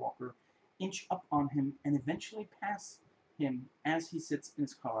man in a walker inch up on him and eventually pass him as he sits in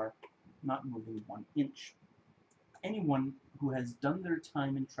his car, not moving 1 inch. Anyone who has done their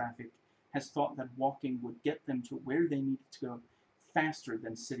time in traffic has thought that walking would get them to where they needed to go faster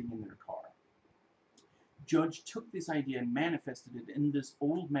than sitting in their car. Judge took this idea and manifested it in this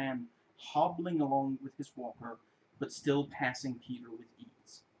old man hobbling along with his walker, but still passing Peter with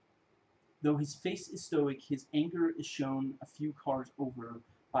ease. Though his face is stoic, his anger is shown a few cars over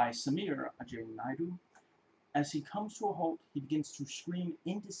by Samir Ajay Naidu. As he comes to a halt, he begins to scream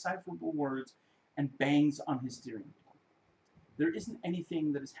indecipherable words and bangs on his steering wheel. There isn't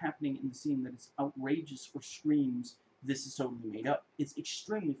anything that is happening in the scene that is outrageous or screams, "This is totally made up." It's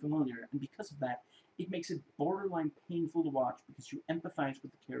extremely familiar, and because of that, it makes it borderline painful to watch because you empathize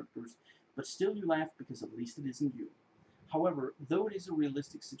with the characters, but still you laugh because at least it isn't you. However, though it is a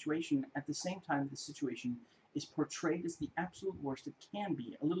realistic situation, at the same time the situation is portrayed as the absolute worst it can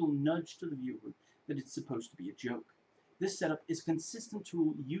be, a little nudge to the viewer that it's supposed to be a joke. This setup is a consistent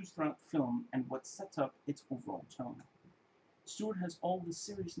tool used throughout the film and what sets up its overall tone. Stewart has all the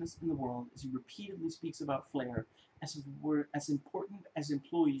seriousness in the world as he repeatedly speaks about flair as if it were as important as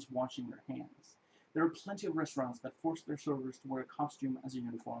employees washing their hands. There are plenty of restaurants that force their servers to wear a costume as a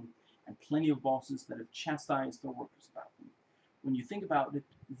uniform, and plenty of bosses that have chastised their workers about them. When you think about it,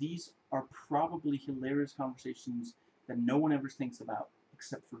 these are probably hilarious conversations that no one ever thinks about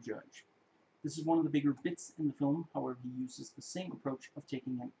except for Judge. This is one of the bigger bits in the film, however he uses the same approach of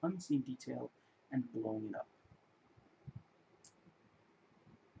taking an unseen detail and blowing it up.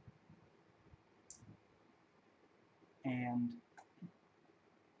 And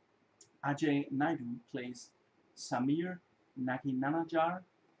Ajay Naidu plays Samir Naginanajar,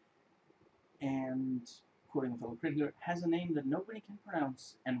 and, quoting a fellow cricketer, has a name that nobody can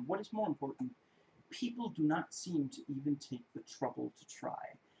pronounce, and what is more important, people do not seem to even take the trouble to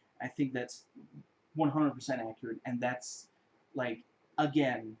try. I think that's 100% accurate, and that's, like,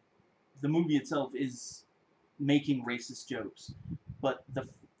 again, the movie itself is making racist jokes, but the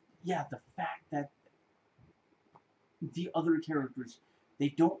fact that the other characters, they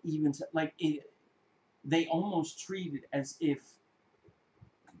don't even, like, they almost treat it as if,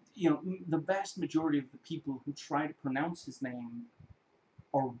 the vast majority of the people who try to pronounce his name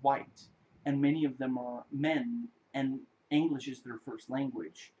are white, and many of them are men, and English is their first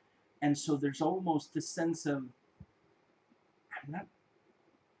language. And so there's almost this sense of, I'm not,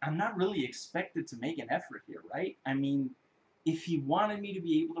 I'm not really expected to make an effort here, right? I mean, if he wanted me to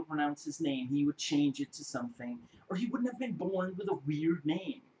be able to pronounce his name, he would change it to something, or he wouldn't have been born with a weird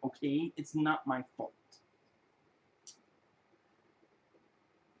name, okay? It's not my fault.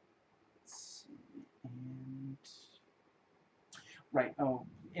 Let's see, and right, oh,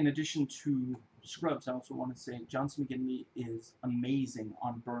 in addition to Scrubs, I also want to say Johnson McGinley is amazing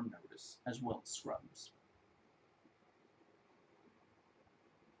on Burn Notice, as well as Scrubs.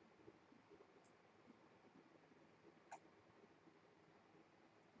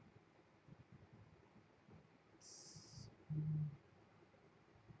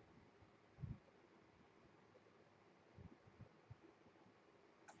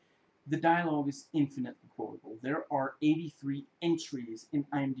 The dialogue is infinitely quotable. There are 83 entries in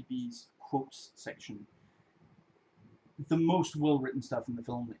IMDb's quotes section. The most well-written stuff in the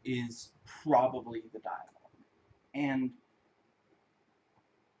film is probably the dialogue. And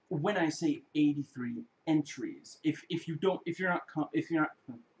when I say 83 entries, if you're not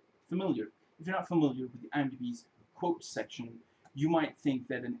familiar with the IMDb's quotes section, you might think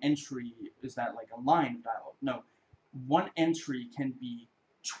that an entry is that like a line of dialogue. No, one entry can be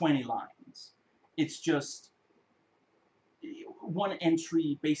 20 lines. It's just one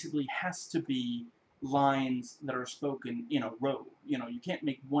entry basically has to be lines that are spoken in a row. You can't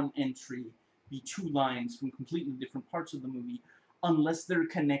make one entry be two lines from completely different parts of the movie unless they're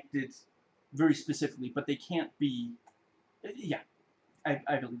connected very specifically, but they can't be, yeah,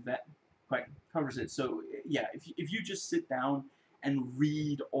 I believe that quite covers it. So, yeah, if you just sit down and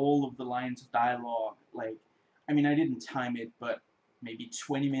read all of the lines of dialogue, like, I mean, I didn't time it, but maybe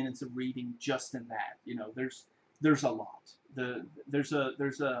 20 minutes of reading just in that, there's a lot. There's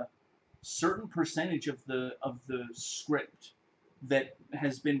a certain percentage of the script that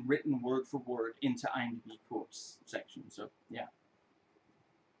has been written word for word into IMDb quotes section. So yeah.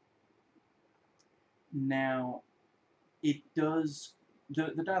 Now, it does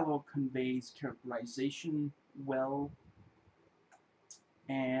the dialogue conveys characterization well,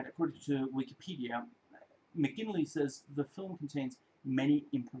 and according to Wikipedia, McGinley says the film contains many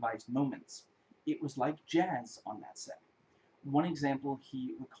improvised moments. It was like jazz on that set. One example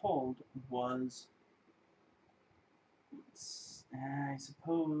he recalled was, I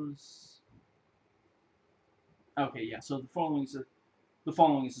suppose. Okay, yeah. So the following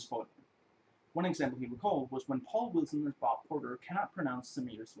is a spoiler. One example he recalled was when Paul Wilson as Bob Porter cannot pronounce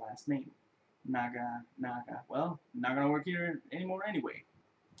Samir's last name. Naga. Well, not gonna work here anymore anyway.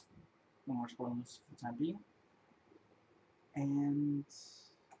 No more spoilers for the time being. And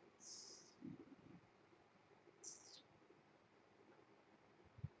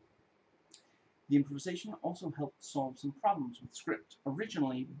the improvisation also helped solve some problems with the script.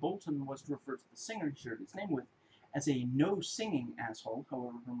 Originally, Bolton was to refer to the singer he shared his name with as a no-singing asshole.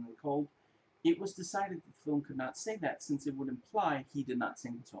 However, when recalled, it was decided that the film could not say that since it would imply he did not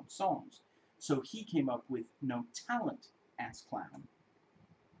sing his own songs. So he came up with no talent ass clown.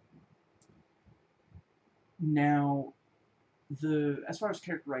 Now, as far as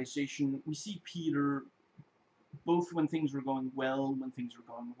characterization, we see Peter both when things were going well, when things were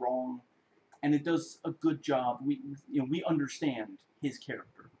going wrong, and it does a good job. We understand his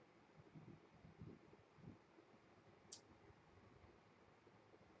character.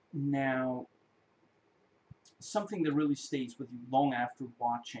 Now, something that really stays with you long after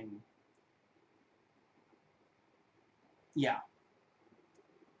watching. Yeah.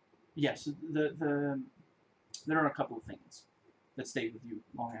 Yes, there are a couple of things that stay with you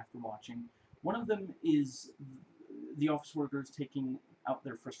long after watching. One of them is the office workers taking out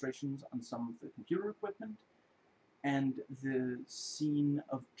their frustrations on some of the computer equipment, and the scene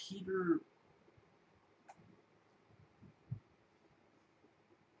of Peter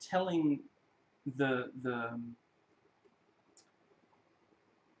telling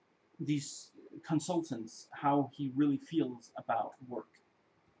these consultants how he really feels about work.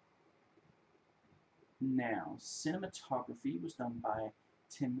 Now, cinematography was done by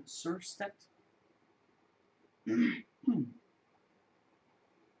Tim Surstedt.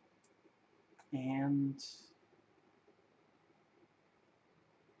 And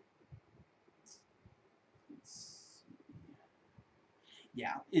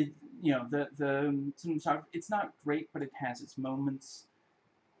yeah, the cinematography, it's not great, but it has its moments.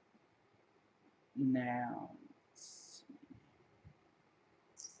 Now,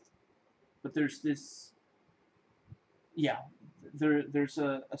 but there's this, yeah, there's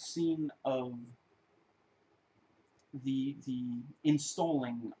a scene of the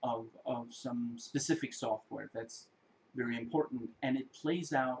installing of some specific software that's very important, and it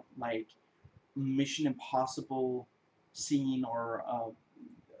plays out like Mission Impossible scene or a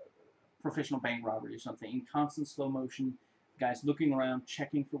professional bank robbery or something, in constant slow motion, guys looking around,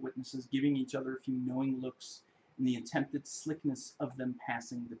 checking for witnesses, giving each other a few knowing looks, and the attempted slickness of them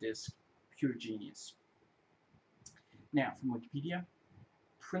passing the disc. Pure genius. Now, from Wikipedia,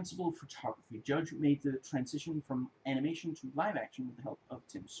 principal of photography. Judge made the transition from animation to live action with the help of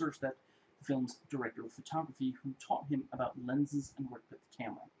Tim Surstedt, the film's director of photography, who taught him about lenses and worked with the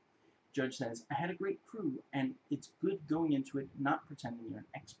camera. Judge says, I had a great crew, and it's good going into it not pretending you're an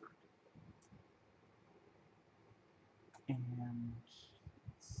expert. And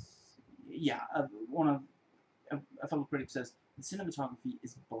yeah, a fellow critic says, the cinematography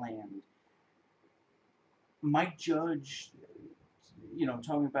is bland. Mike Judge,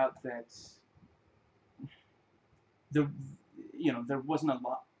 talking about that, there wasn't a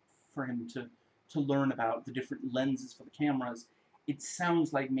lot for him to learn about the different lenses for the cameras. It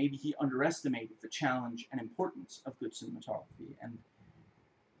sounds like maybe he underestimated the challenge and importance of good cinematography. And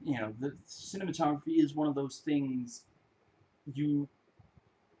the cinematography is one of those things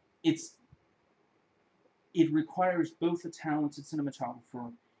it requires both a talented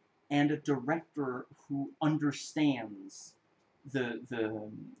cinematographer and a director who understands and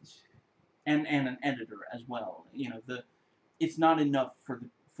an editor as well. It's not enough for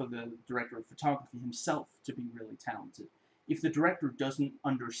the director of photography himself to be really talented. If the director doesn't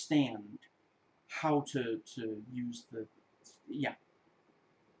understand how to use yeah.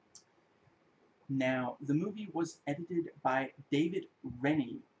 Now, the movie was edited by David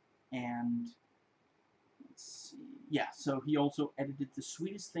Rennie, and let's see, yeah, so he also edited The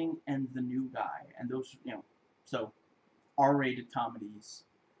Sweetest Thing and The New Guy, and those, so R-rated comedies.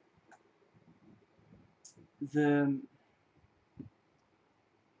 The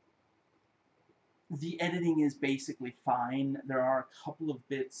editing is basically fine. There are a couple of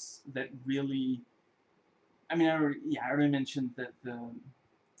bits that really, I already mentioned that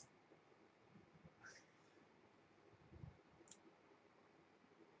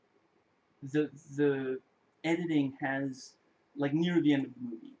the editing has, like, near the end of the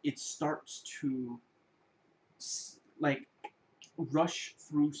movie, it starts to like rush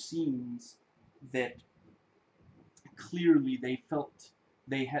through scenes that clearly they felt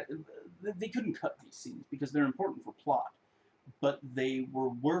they couldn't cut these scenes because they're important for plot, but they were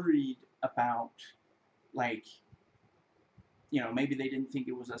worried about, like, maybe they didn't think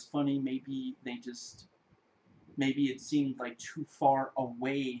it was as funny, maybe it seemed like too far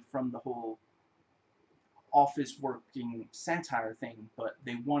away from the whole office working satire thing, but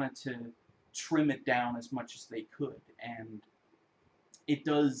they wanted to trim it down as much as they could, and it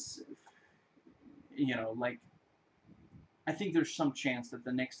does, like, I think there's some chance that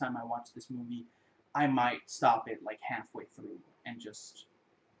the next time I watch this movie, I might stop it, like, halfway through and just,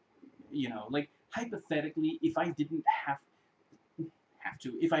 like, hypothetically, if I didn't have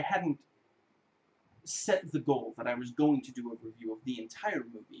to, if I hadn't set the goal that I was going to do a review of the entire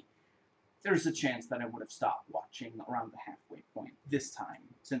movie, there's a chance that I would have stopped watching around the halfway point this time,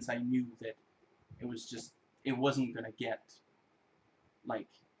 since I knew that it wasn't going to get, like,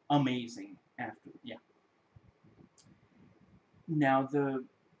 amazing after, yeah. Now the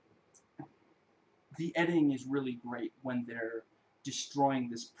editing is really great when they're destroying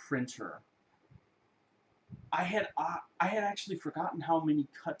this printer. I had actually forgotten how many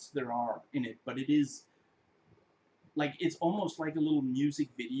cuts there are in it, but it is like it's almost like a little music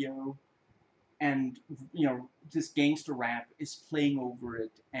video, and this gangster rap is playing over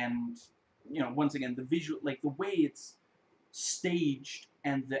it, and once again the visual, like the way it's staged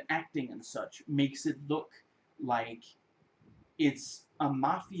and the acting and such makes it look like it's a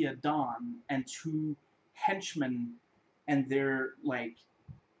mafia don and two henchmen, and they're like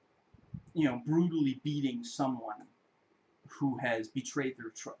brutally beating someone who has betrayed their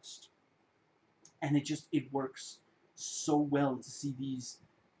trust. And it works so well to see these,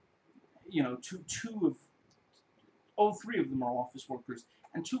 two of all three of them are office workers,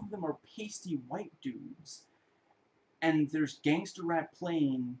 and two of them are pasty white dudes, and there's gangster rap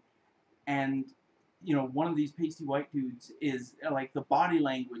playing, and one of these pasty white dudes is like the body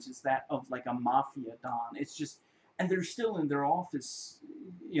language is that of like a mafia don. It's just, and they're still in their office,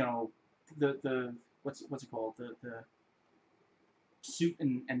 the what's it called, the suit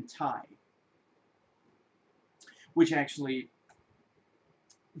and tie, which actually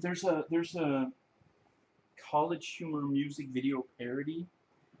there's a College Humor music video parody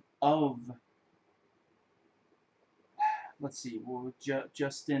of, let's see, well,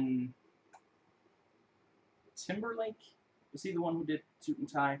 Justin Timberlake? Was he the one who did Suit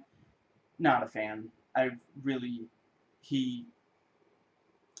and Tie? Not a fan. I really, he,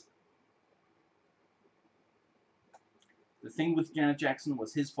 the thing with Janet Jackson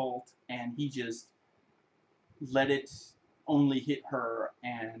was his fault, and he just let it only hit her,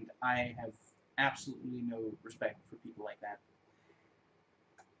 and I have absolutely no respect for people like that.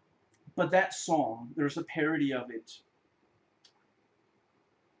 But that song, there's a parody of it.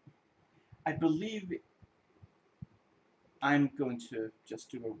 I believe I'm going to just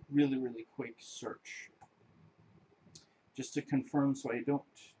do a really, really quick search just to confirm so I don't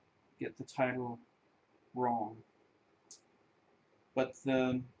get the title wrong. But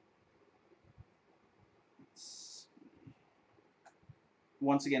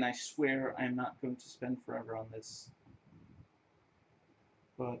once again, I swear I'm not going to spend forever on this.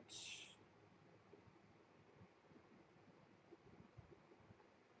 But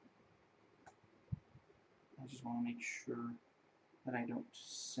I just want to make sure that I don't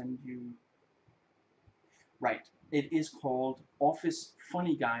send you. Right. It is called Office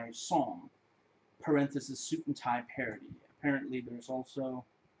Funny Guy Song, parenthesis Suit and Tie parody. Apparently there's also,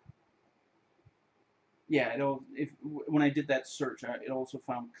 yeah, when I did that search, it also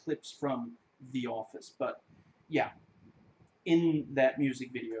found clips from The Office. But yeah, in that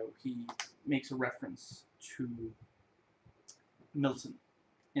music video, he makes a reference to Milton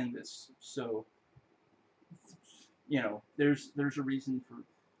in this. So, there's a reason for.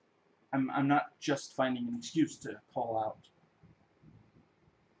 I'm not just finding an excuse to call out.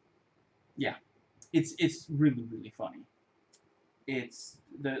 Yeah, it's really, really funny. It's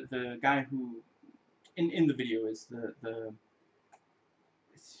the guy who in the video is the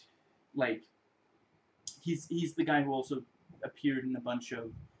like he's the guy who also appeared in a bunch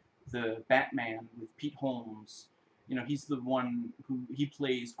of the Batman with Pete Holmes. He's the one who he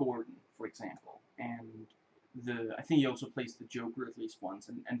plays Gordon, for example, and I think he also plays the Joker at least once,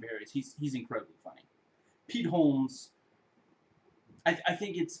 and various. He's incredibly funny. Pete Holmes, I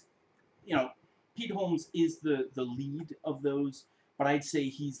think it's, Pete Holmes is the lead of those, but I'd say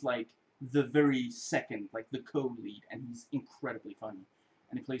he's like the very second, like the co-lead, and he's incredibly funny.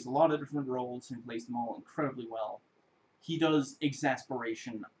 And he plays a lot of different roles, and he plays them all incredibly well. He does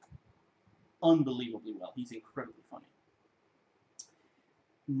exasperation unbelievably well. He's incredibly funny.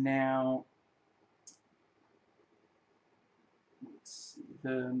 Now, let's see,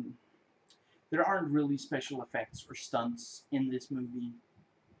 there aren't really special effects or stunts in this movie,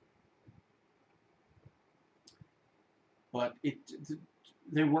 but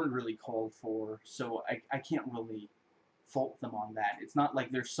they weren't really called for, so I can't really fault them on that. It's not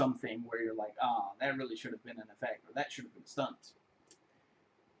like there's something where you're like, that really should have been an effect, or that should have been a stunt.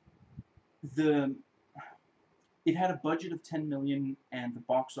 It had a budget of 10 million, and the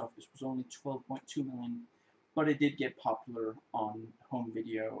box office was only 12.2 million, but it did get popular on home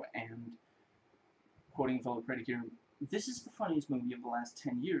video, and quoting a fellow critic here, "This is the funniest movie of the last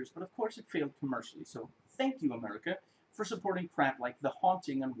 10 years, but of course it failed commercially, so thank you, America, for supporting crap like The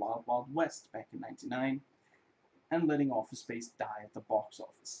Haunting and Wild Wild West back in '99, and letting Office Space die at the box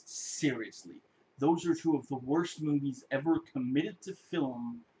office. Seriously, those are two of the worst movies ever committed to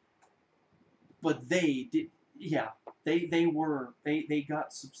film, but they did, yeah, they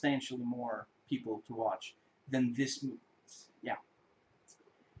got substantially more people to watch than this movie. Yeah,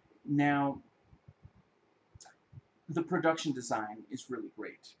 Now, the production design is really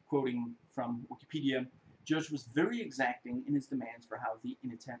great. Quoting from Wikipedia, Judge was very exacting in his demands for how the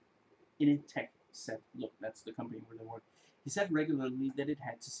Initech set looked. That's the company where they worked. He said regularly that it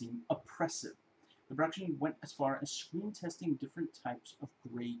had to seem oppressive. The production went as far as screen testing different types of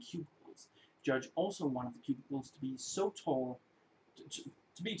gray cubicles. Judge also wanted the cubicles to be so tall,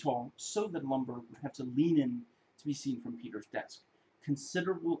 to be tall, so that Lumbergh would have to lean in to be seen from Peter's desk.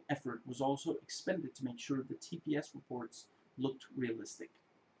 Considerable effort was also expended to make sure the TPS reports looked realistic.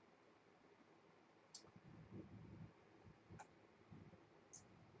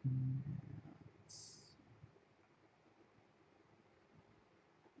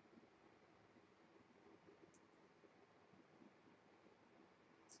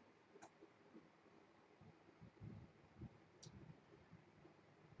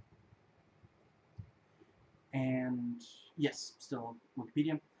 And yes, still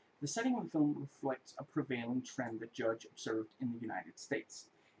Wikipedia. The setting of the film reflects a prevailing trend that Judge observed in the United States.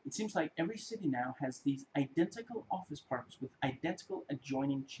 It seems like every city now has these identical office parks with identical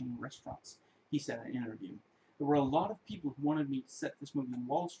adjoining chain restaurants, he said in an interview. There were a lot of people who wanted me to set this movie in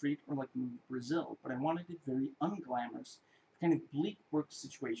Wall Street or like the movie Brazil, but I wanted it very unglamorous, kind of bleak work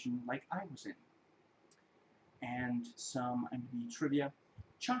situation like I was in. And some IMDb trivia.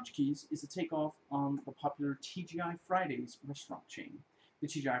 Tchotchkes is a takeoff on the popular TGI Fridays restaurant chain. The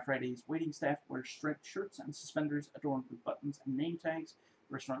TGI Fridays waiting staff wear striped shirts and suspenders adorned with buttons and name tags.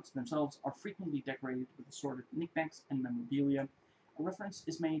 The restaurants themselves are frequently decorated with assorted knickknacks and memorabilia. A reference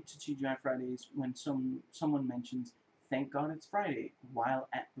is made to TGI Fridays when someone mentions, "Thank God it's Friday," while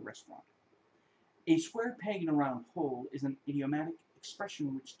at the restaurant. A square peg in a round hole is an idiomatic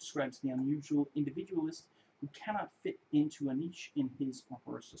expression which describes the unusual individualist who cannot fit into a niche in his or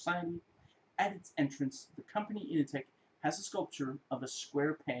her society. At its entrance, the company Initech has a sculpture of a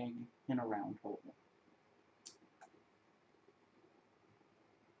square peg in a round hole.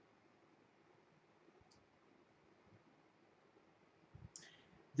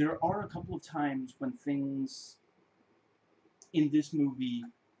 There are a couple of times when things in this movie,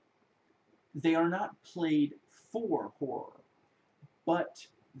 they are not played for horror, but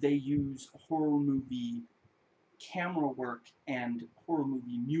they use horror movie camera work and horror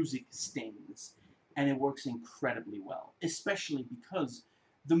movie music stings, and it works incredibly well, especially because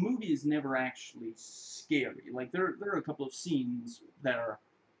the movie is never actually scary. Like there are a couple of scenes that are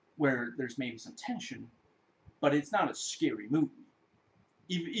where there's maybe some tension, but it's not a scary movie.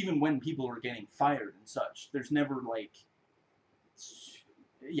 Even when people are getting fired and such, there's never like,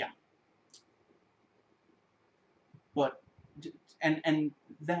 yeah, but and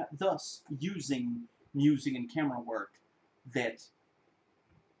that thus using music and camera work that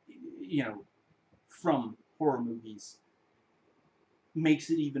you know from horror movies makes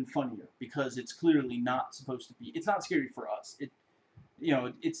it even funnier because it's clearly not supposed to be. It's not scary for us.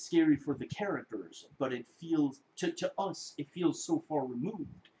 It's scary for the characters, but it feels to us it feels so far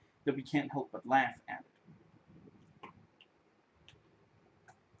removed that we can't help but laugh at it.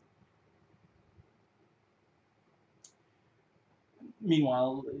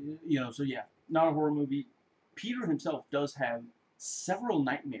 Meanwhile, so yeah, not a horror movie. Peter himself does have several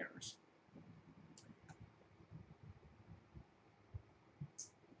nightmares.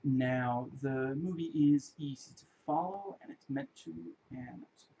 Now, the movie is easy to follow, and it's meant to, and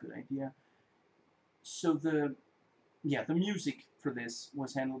it's a good idea. So the music for this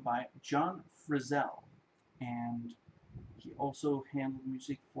was handled by John Frizzell, and he also handled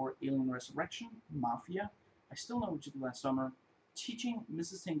music for Alien Resurrection, Mafia, I Still Know What You Did Last Summer, Teaching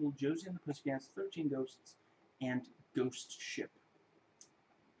Mrs. Tingle, Josie and the Pussycats, 13 Ghosts, and Ghost Ship.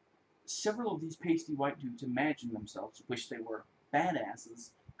 Several of these pasty white dudes imagine themselves, wish they were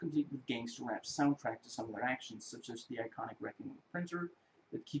badasses, complete with gangster rap soundtrack to some of their actions, such as the iconic Wrecking the Printer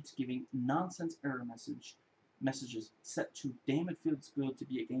that keeps giving nonsense error messages set to "Damn It Feels Good to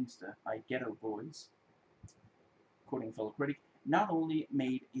Be a Gangsta" by Ghetto Boys, quoting a fellow critic, not only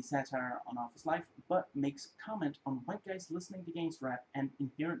made a satire on office life, but makes comment on white guys listening to gangster rap and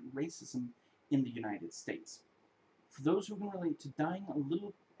inherent racism in the United States. For those who can relate to dying a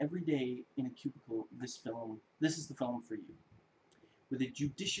little every day in a cubicle, this is the film for you. With a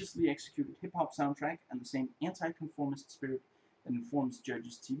judiciously executed hip-hop soundtrack and the same anti-conformist spirit that informs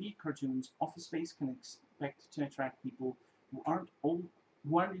Judge's TV cartoons, Office Space can expect to attract people who aren't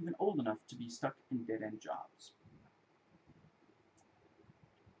even old enough to be stuck in dead-end jobs.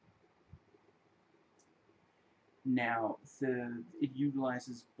 Now, it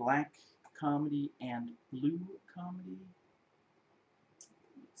utilizes black comedy and blue comedy.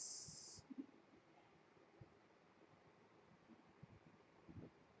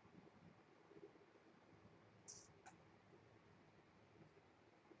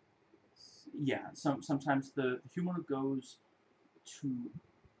 yeah, sometimes the humor goes too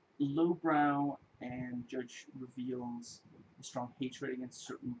lowbrow, and Judge reveals a strong hatred against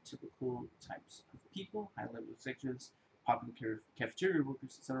certain typical types of people, high-level executives, popular cafeteria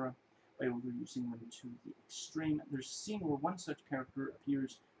workers, etc., by overusing them to the extreme. There's a scene where one such character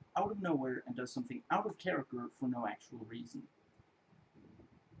appears out of nowhere and does something out of character for no actual reason.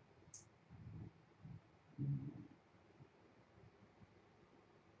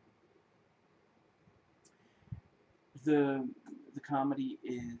 The the comedy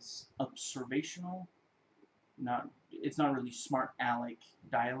is observational, it's not really smart aleck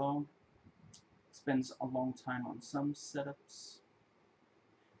dialogue. Spends a long time on some setups.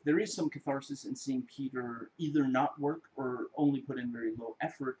 There is some catharsis in seeing Peter either not work or only put in very low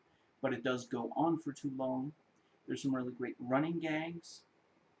effort, but it does go on for too long. There's some really great running gags.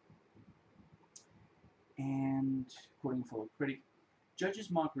 And, quoting a fellow critic,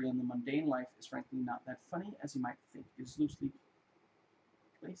 Judge's mockery on the mundane life is frankly not that funny as you might think. It is loosely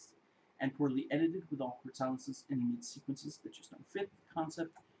placed and poorly edited with awkward silences and mid-sequences that just don't fit. The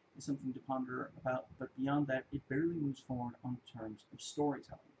concept is something to ponder about, but beyond that, it barely moves forward on terms of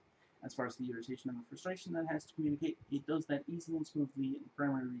storytelling. As far as the irritation and the frustration that it has to communicate, it does that easily and smoothly, and the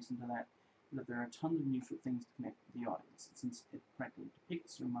primary reason to that is that there are tons of neutral things to connect with the audience. Since it correctly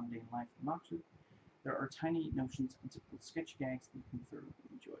depicts your mundane life and mocks it, there are tiny notions and typical sketch gags that you can thoroughly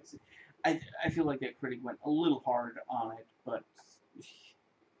enjoy. So I feel like that critic went a little hard on it, but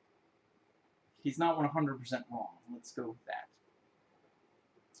he's not 100% wrong. Let's go with that.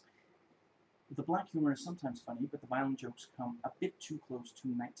 The black humor is sometimes funny, but the violent jokes come a bit too close to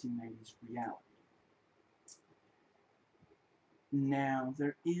 1990s reality. Now,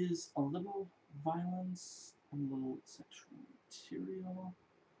 there is a little violence, a little sexual material,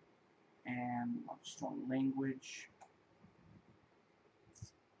 and a lot of strong language.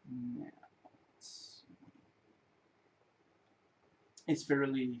 Now, it's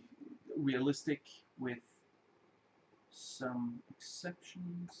fairly realistic with some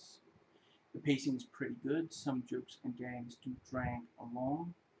exceptions. The pacing is pretty good. Some jokes and gags do drag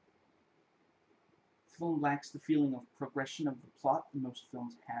along. The film lacks the feeling of progression of the plot that most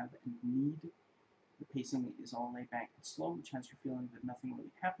films have and need. The pacing is all laid back and slow, which has you feeling that nothing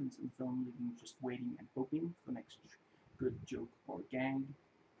really happens in the film, leaving you just waiting and hoping for the next good joke or gag.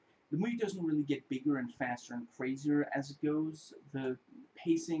 The movie doesn't really get bigger and faster and crazier as it goes. The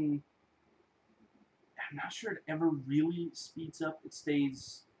pacing, I'm not sure it ever really speeds up. It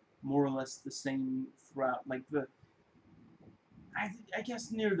stays more or less the same throughout. Like I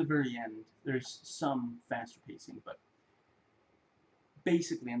guess near the very end, there's some faster pacing, but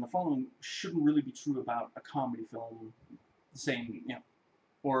basically, and the following shouldn't really be true about a comedy film, the same,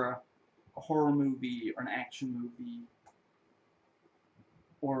 or a horror movie, or an action movie,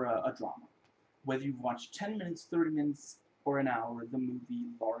 or a drama. Whether you've watched 10 minutes, 30 minutes, or an hour, the movie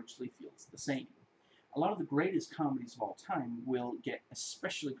largely feels the same. A lot of the greatest comedies of all time will get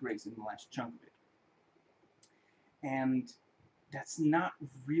especially great in the last chunk of it. And that's not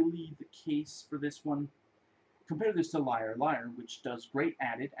really the case for this one. Compare this to Liar Liar, which does great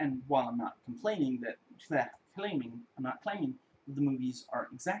at it, and while I'm not claiming that the movies are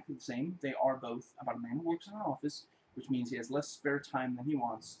exactly the same. They are both about a man who works in an office, which means he has less spare time than he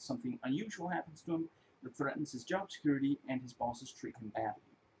wants. Something unusual happens to him that threatens his job security, and his bosses treat him badly.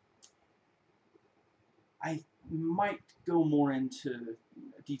 I might go more into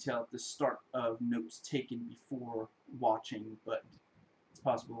detail at the start of notes taken before watching, but it's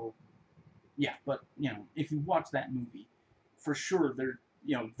possible. Yeah, but if you watch that movie, for sure,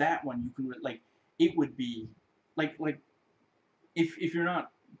 that one you can like. It would be like if you're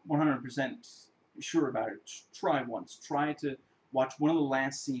not 100% sure about it, try once. Try to watch one of the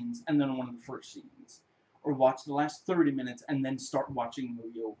last scenes and then one of the first scenes, or watch the last 30 minutes and then start watching the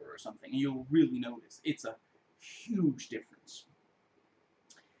movie over or something, and you'll really notice it's a huge difference.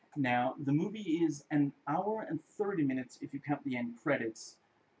 Now, the movie is an hour and 30 minutes if you count the end credits.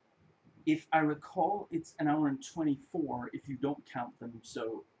 If I recall, it's an hour and 24 if you don't count them,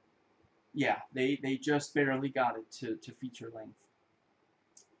 so yeah, they just barely got it to feature length.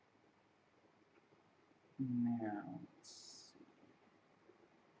 Now, let's see.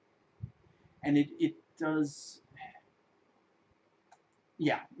 And it does,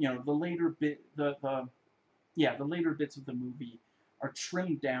 yeah, the later later bits of the movie are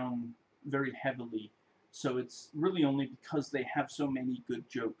trimmed down very heavily, so it's really only because they have so many good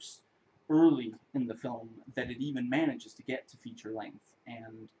jokes early in the film that it even manages to get to feature length,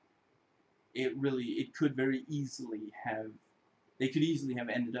 and it could very easily have, they could easily have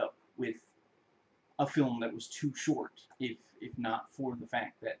ended up with a film that was too short if not for the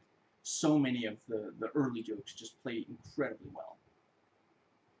fact that so many of the early jokes just play incredibly well.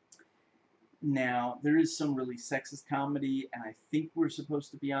 Now, there is some really sexist comedy, and I think we're supposed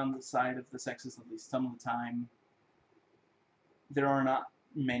to be on the side of the sexist at least some of the time. There are not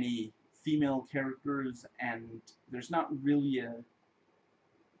many female characters, and there's not really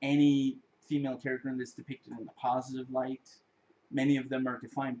any female character in this depicted in a positive light. Many of them are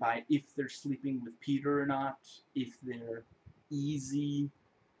defined by if they're sleeping with Peter or not, if they're easy,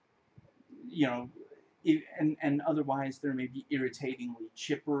 you know, and otherwise they're maybe irritatingly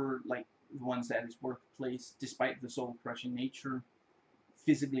chipper, like the ones at his workplace, despite the soul-crushing nature,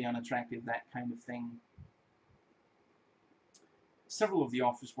 physically unattractive, that kind of thing. Several of the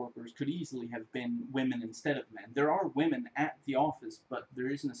office workers could easily have been women instead of men. There are women at the office, but there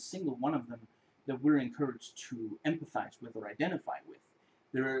isn't a single one of them that we're encouraged to empathize with or identify with.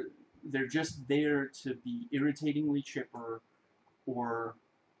 They're just there to be irritatingly chipper, or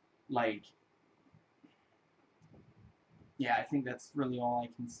like, yeah, I think that's really all I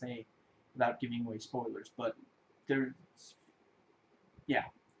can say without giving away spoilers, but there's, yeah.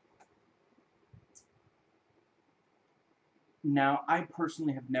 Now, I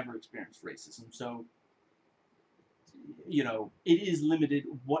personally have never experienced racism, so, you know, it is limited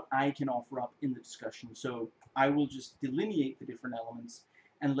what I can offer up in the discussion, so I will just delineate the different elements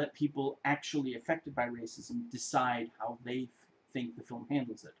and let people actually affected by racism decide how they think the film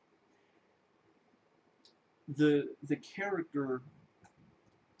handles it. The character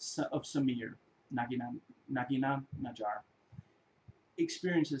of Samir, Nagina Najar,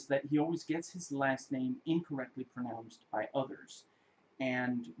 experiences that he always gets his last name incorrectly pronounced by others,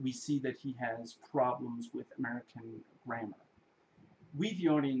 and we see that he has problems with American grammar. We, the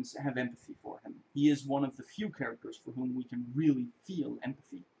audience, have empathy for him. He is one of the few characters for whom we can really feel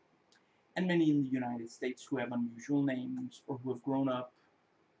empathy. And many in the United States who have unusual names or who have grown up,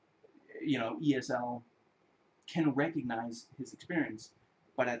 you know, ESL, can recognize his experience.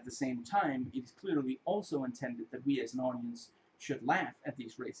 But at the same time, it is clearly also intended that we as an audience should laugh at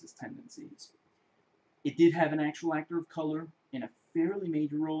these racist tendencies. It did have an actual actor of color in a fairly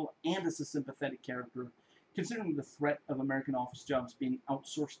major role and as a sympathetic character, considering the threat of American office jobs being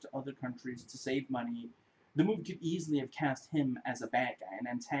outsourced to other countries to save money. The movie could easily have cast him as a bad guy, an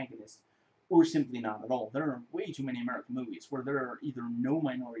antagonist, or simply not at all. There are way too many American movies where there are either no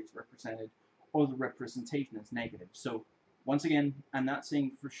minorities represented or the representation is negative. So, once again, I'm not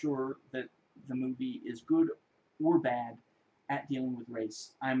saying for sure that the movie is good or bad at dealing with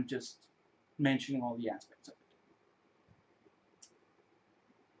race. I'm just mentioning all the aspects of it.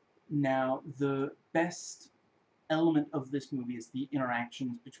 Now, the best element of this movie is the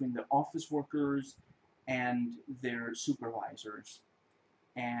interactions between the office workers and their supervisors.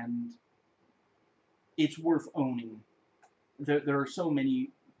 And it's worth owning. There are so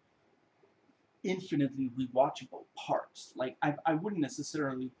many infinitely rewatchable parts. Like, I wouldn't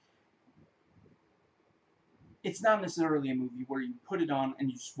necessarily... It's not necessarily a movie where you put it on and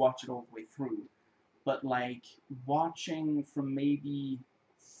you just watch it all the way through. But, like, watching from maybe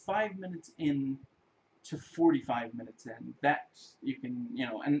 5 minutes in to 45 minutes in, that you can, you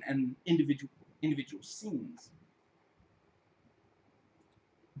know, and individual scenes.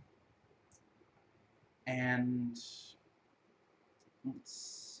 And let's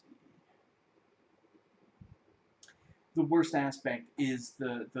see. The worst aspect is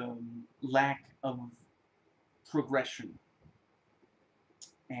the lack of progression.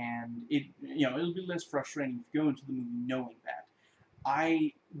 And it, you know, it'll be less frustrating if you go into the movie knowing that.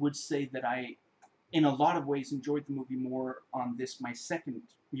 I would say that I, in a lot of ways, enjoyed the movie more on this, my second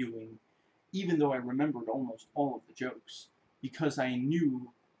viewing, even though I remembered almost all of the jokes, because I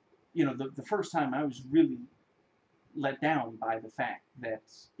knew, you know, the first time I was really let down by the fact that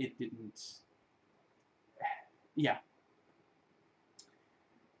it didn't, yeah.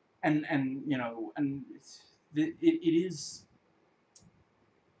 And you know, and it is,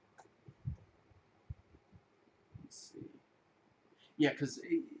 let's see, yeah, because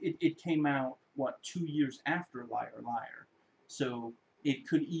it came out, what, 2 years after Liar Liar, so it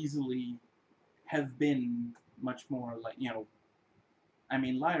could easily have been much more like, you know, I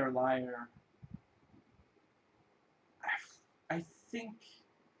mean, Liar Liar, I think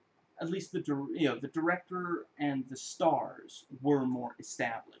at least the, you know, the director and the stars were more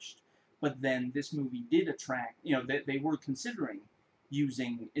established, but then this movie did attract, you know, they were considering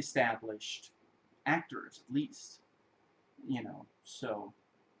using established actors at least, you know, so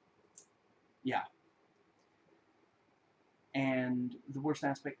yeah. And the worst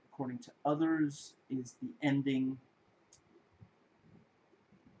aspect, according to others, is the ending,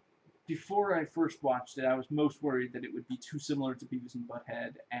 before I first watched it, I was most worried that it would be too similar to Beavis and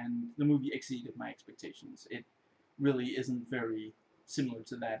Butthead, and the movie exceeded my expectations. It really isn't very similar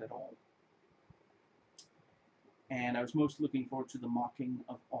to that at all. And I was most looking forward to the mocking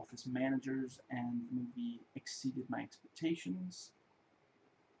of office managers, and the movie exceeded my expectations.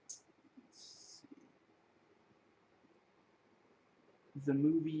 Let's see. The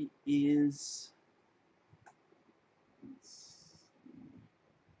movie is...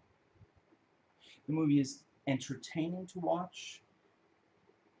 The movie is entertaining to watch.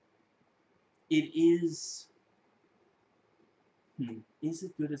 It is... Is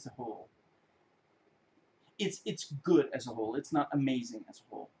it good as a whole? It's good as a whole. It's not amazing as a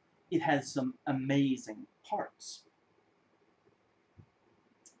whole. It has some amazing parts.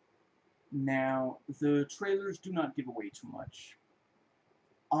 Now, the trailers do not give away too much.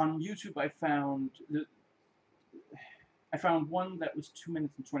 On YouTube, I found one that was 2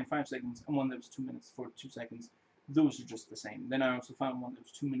 minutes and 25 seconds and one that was 2 minutes 42 seconds. Those are just the same. Then I also found one that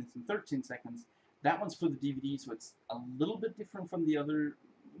was 2 minutes and 13 seconds. That one's for the DVD, so it's a little bit different from the other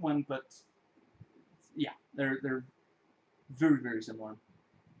one, but yeah, they're very, very similar.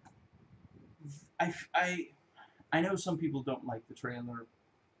 I know some people don't like the trailer.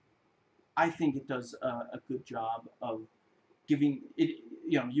 I think it does a good job of giving it,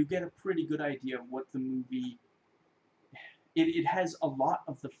 you get a pretty good idea of what the movie... It has a lot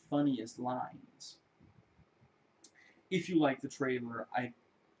of the funniest lines. If you like the trailer,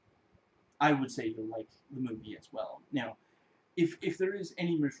 I would say you'll like the movie as well. Now, if there is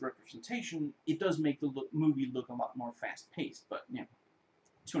any misrepresentation, it does make the movie look a lot more fast-paced, but,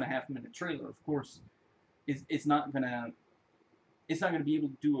 2.5-minute trailer, of course, it's not gonna be able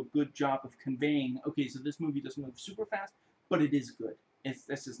to do a good job of conveying, okay, so this movie doesn't move super fast, but it is good. That's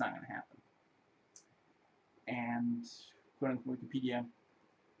just not gonna happen. And according to Wikipedia,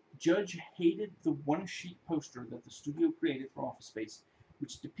 Judge hated the one-sheet poster that the studio created for Office Space,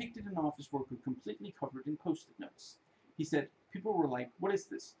 which depicted an office worker completely covered in Post-it notes. He said, people were like, what is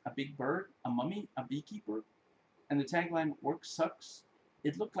this? A big bird? A mummy? A beekeeper? And the tagline, work sucks?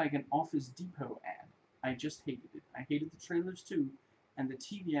 It looked like an Office Depot ad. I just hated it. I hated the trailers too, and the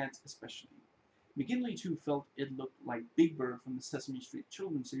TV ads especially. McGinley too felt it looked like Big Bird from the Sesame Street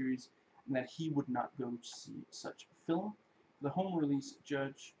children's series, and that he would not go to see such a film. For the home release,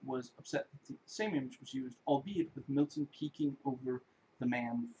 Judge was upset that the same image was used, albeit with Milton peeking over the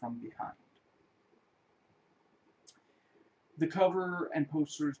man from behind. The cover and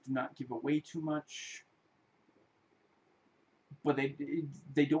posters do not give away too much, but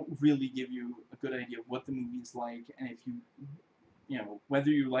they don't really give you a good idea of what the movie is like, and if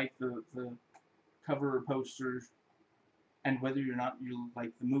whether you like the cover or posters, and whether or not you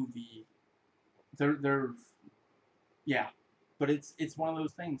like the movie, yeah. But it's one of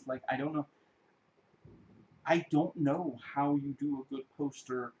those things, like, I don't know how you do a good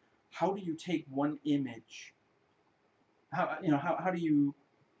poster. How do you take one image? How do you...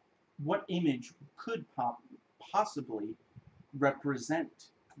 What image could possibly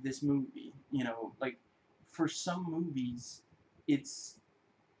represent this movie? Like, for some movies, it's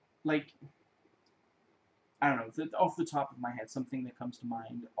like, I don't know, off the top of my head, something that comes to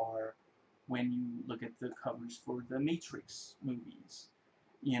mind are when you look at the covers for the Matrix movies.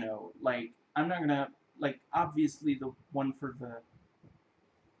 Like, I'm not gonna, like, obviously the one for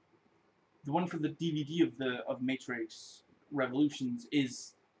the DVD of Matrix Revolutions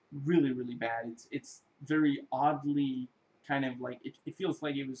is really, really bad. It's very oddly kind of like, it feels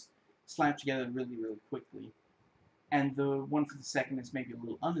like it was slapped together really, really quickly. And the one for the second is maybe a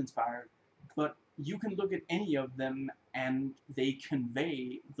little uninspired, but you can look at any of them and they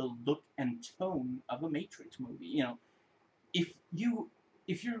convey the look and tone of a Matrix movie.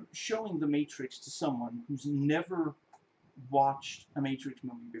 If you're showing the Matrix to someone who's never watched a Matrix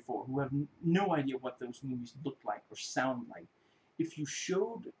movie before, who have no idea what those movies look like or sound like, if you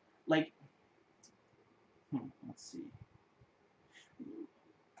showed, like, let's see,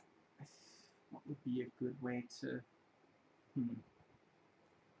 what would be a good way to,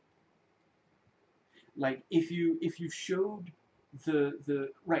 like, if you showed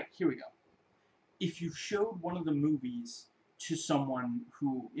right, here we go. If you showed one of the movies to someone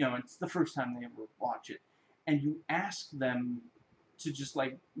who, it's the first time they ever watch it, and you ask them to just,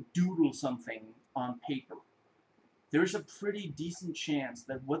 like, doodle something on paper, there's a pretty decent chance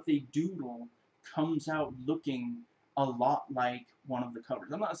that what they doodle comes out looking a lot like one of the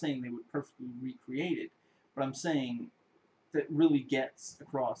covers. I'm not saying they would perfectly recreate it, but I'm saying that really gets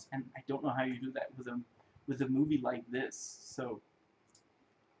across, and I don't know how you do that with a movie like this. So,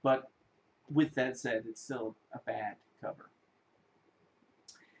 but with that said, it's still a bad cover.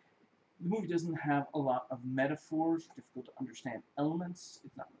 The movie doesn't have a lot of metaphors, difficult to understand elements.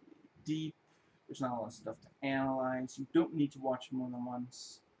 It's not really deep. There's not a lot of stuff to analyze. You don't need to watch it more than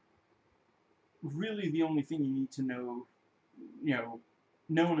once. Really, the only thing you need to know, know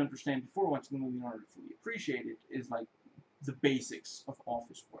and understand before watching the movie in order to fully appreciate it is like the basics of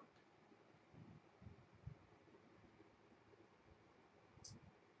office work.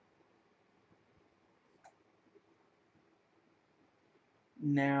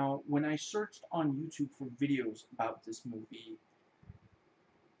 Now, when I searched on YouTube for videos about this movie,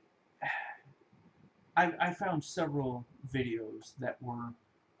 I found several videos that were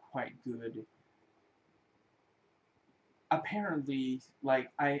quite good. Apparently,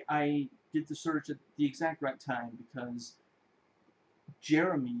 like, I did the search at the exact right time because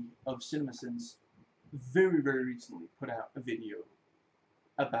Jeremy of CinemaSins very, very recently put out a video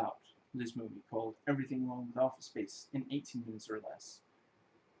about this movie called Everything Wrong with Office Space in 18 minutes or less.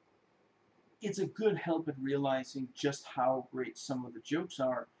 It's a good help at realizing just how great some of the jokes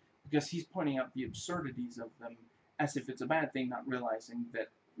are, because he's pointing out the absurdities of them as if it's a bad thing, not realizing that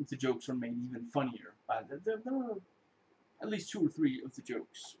the jokes are made even funnier. There were at least 2 or 3 of the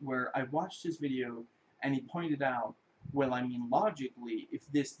jokes where I watched his video and he pointed out, well, I mean, logically, if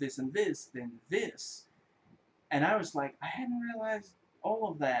this, this, and this, then this. And I was like, I hadn't realized all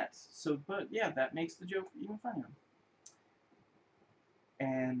of that. So, but yeah, that makes the joke even funnier.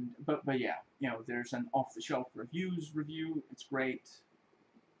 And but yeah, there's an off-the-shelf reviews review. It's great.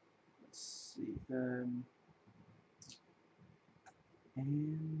 Let's see the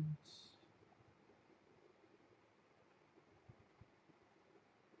and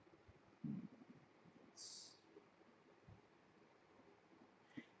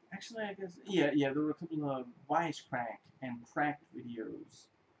actually, I guess yeah. There were a couple of wisecrack and cracked videos.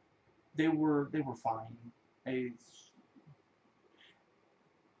 They were fine. It's,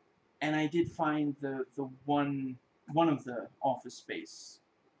 and I did find the one of the Office Space.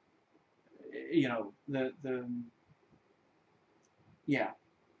 The yeah.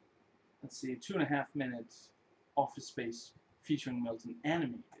 Let's see, 2.5 minutes Office Space featuring Milton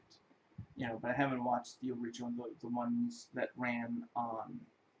animated. But I haven't watched the original, the ones that ran on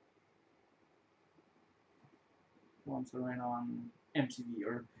MTV,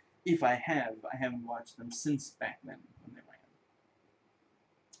 or if I haven't watched them since back then when they ran.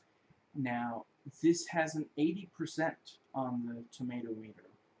 Now, this has an 80% on the tomato meter,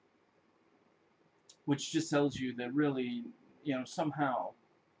 which just tells you that really, somehow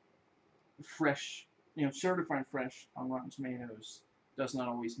fresh, certified fresh on Rotten Tomatoes does not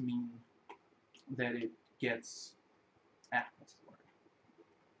always mean that it gets, what's the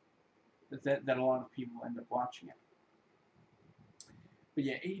word? That a lot of people end up watching it. But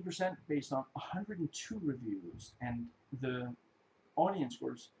yeah, 80% based on 102 reviews, and the audience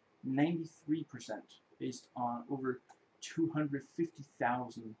scores 93% based on over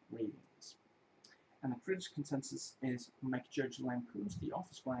 250,000 ratings. And the critics' consensus is Mike Judge lampoons The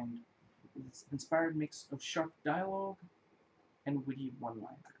Office grind with its inspired mix of sharp dialogue and witty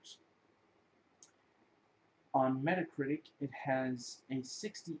one-liners. On Metacritic, it has a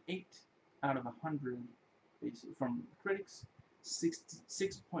 68 out of 100 from critics,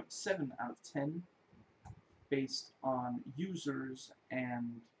 6.7 out of 10 based on users,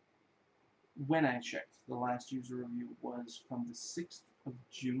 and when I checked, the last user review was from the 6th of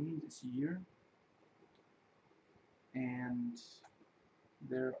June this year, and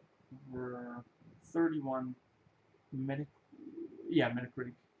there were 31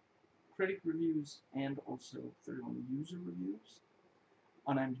 Metacritic critic reviews and also 31 user reviews.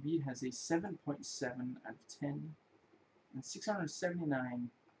 On IMDb, it has a 7.7 out of 10 and 679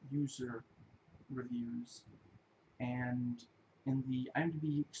 user reviews. And in the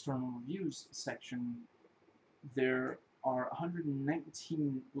IMDb external reviews section, there are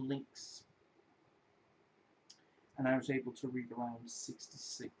 119 links, and I was able to read around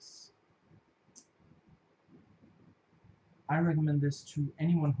 66. I recommend this to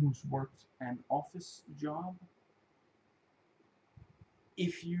anyone who's worked an office job.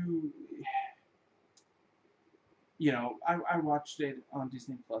 If I watched it on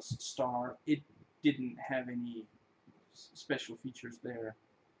Disney Plus Star. It didn't have any special features there.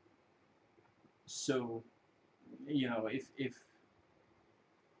 So, if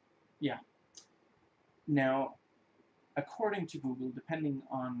yeah. Now, according to Google, depending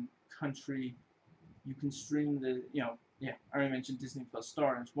on country, you can stream I already mentioned Disney Plus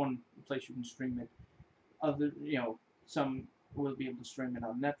Star. It's one place you can stream it. Some will be able to stream it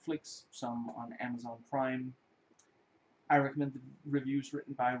on Netflix, some on Amazon Prime. I recommend the reviews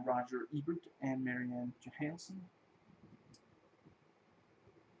written by Roger Ebert and Marianne Johansson.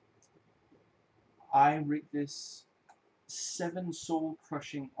 I rate this 7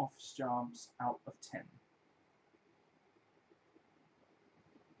 soul-crushing office jobs out of 10.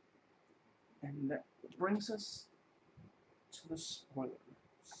 And that brings us to the spoiler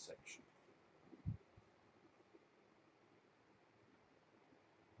section.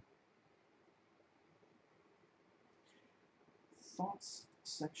 Thoughts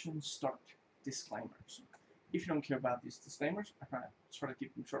section start. Disclaimers. If you don't care about these disclaimers, I try to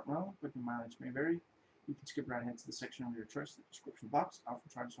keep them short and relevant, but your mileage may vary. You can skip right ahead to the section of your choice, the description box. I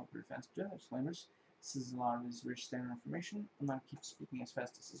often try to solve pretty fast disclaimers. This is a lot of this rich standard information. I'm not keep speaking as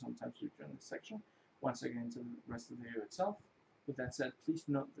fast as I sometimes do during this section. Once I get into the rest of the video itself. With that said, please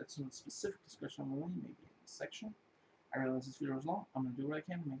note that some of the specific discussion on the may be in this section. I realize this video is long. I'm going to do what I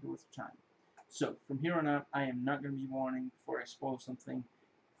can to make it worth your time. So, from here on out, I am not going to be warning before I spoil something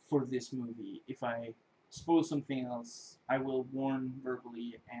for this movie. If I spoil something else, I will warn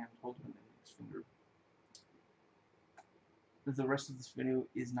verbally and hold my index finger. The rest of this video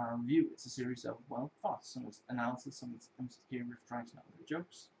is not a review. It's a series of, well, thoughts, some analysis, some investigative refrains, and other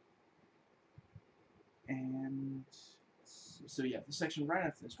jokes. And so yeah, the section right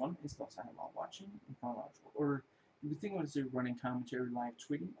after this one is thoughts I have while watching in chronological order. You can think of it as a running commentary, live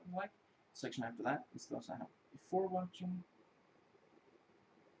tweeting, like. The section after that is thoughts I have before watching.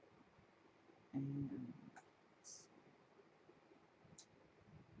 And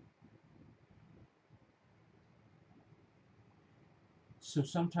so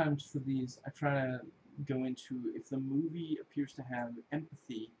sometimes for these, I try to go into if the movie appears to have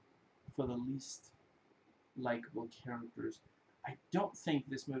empathy for the least likable characters. I don't think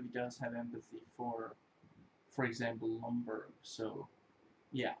this movie does have empathy for example, Lumbergh. So,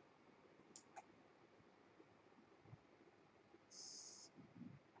 yeah.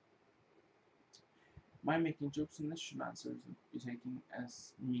 My making jokes in this should not serve to be taken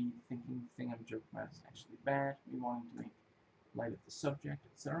as me thinking the thing I'm joking about is actually bad, me wanting to make light of the subject,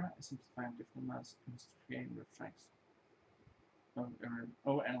 etc. I simplify on different amounts and creating refrains.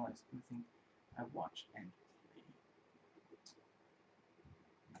 Analyze everything I watch and play.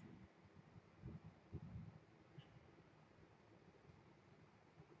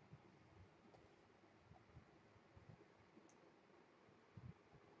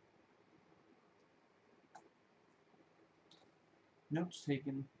 Notes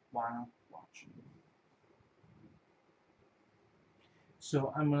taken while watching.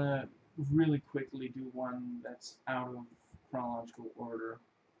 So I'm gonna really quickly do one that's out of chronological order.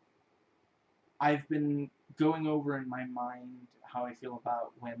 I've been going over in my mind how I feel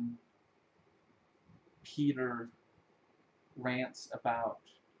about when Peter rants about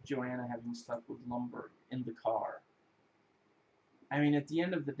Joanna having slept with Lumbergh in the car. I mean, at the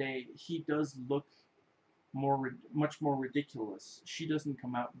end of the day, he does look much more ridiculous. She doesn't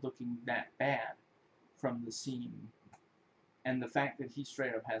come out looking that bad from the scene. And the fact that he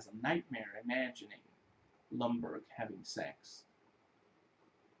straight up has a nightmare imagining Lumbergh having sex.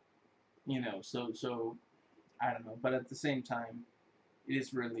 You know, so I don't know. But at the same time, it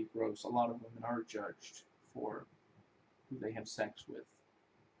is really gross. A lot of women are judged for who they have sex with.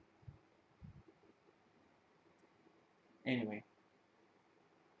 Anyway,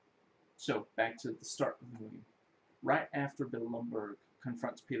 so back to the start of the movie. Right after Bill Lumbergh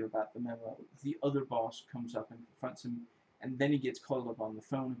confronts Peter about the memo, the other boss comes up and confronts him, and then he gets called up on the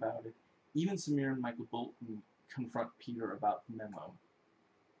phone about it. Even Samir and Michael Bolton confront Peter about the memo.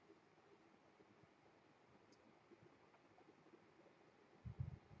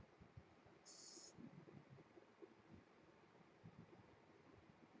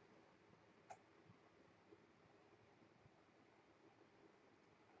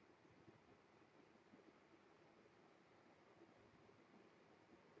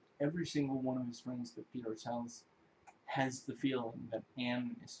 Every single one of his friends that Peter tells has the feeling that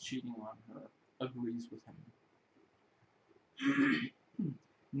Anne is cheating on her, agrees with him.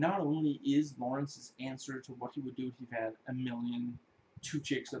 Not only is Lawrence's answer to what he would do if he had two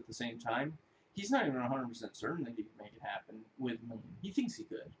chicks at the same time, he's not even 100% certain that he could make it happen with a million. He thinks he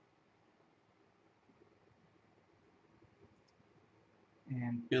could.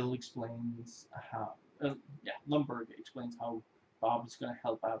 And Bill explains how, Lumbergh explains how Bob is going to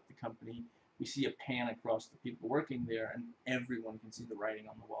help out the company. We see a pan across the people working there, and everyone can see the writing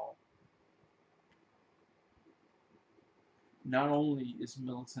on the wall. Not only is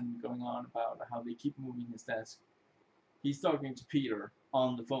Milton going on about how they keep moving his desk, he's talking to Peter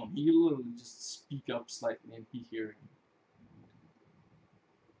on the phone. He literally just speak up slightly and he hear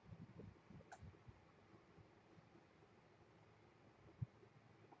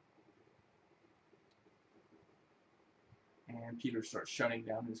him. and Peter starts shutting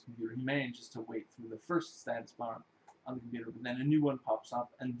down his computer. He manages to wait through the first status bar on the computer, but then a new one pops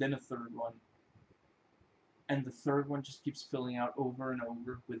up, and then a third one. And the third one just keeps filling out over and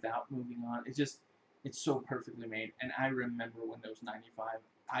over without moving on. It's so perfectly made. And I remember when there was 95,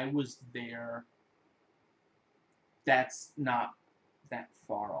 I was there. That's not that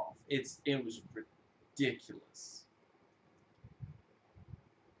far off. It was ridiculous.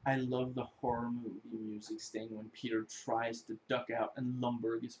 I love the horror movie music sting when Peter tries to duck out and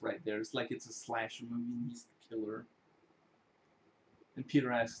Lumbergh is right there. It's like it's a slasher movie and he's the killer. And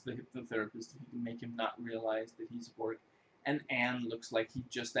Peter asks the hypnotherapist if he can make him not realize that he's at work. And Anne looks like he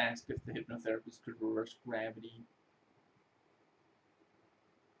just asked if the hypnotherapist could reverse gravity.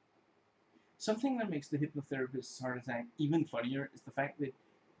 Something that makes the hypnotherapist's heart attack even funnier is the fact that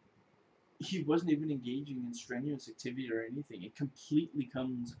he wasn't even engaging in strenuous activity or anything. It completely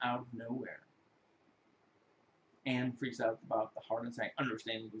comes out of nowhere. Anne freaks out about the heart attack,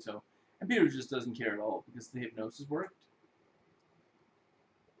 understandably so. And Peter just doesn't care at all because the hypnosis worked.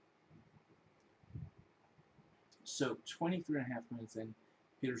 So 23 and a half minutes in,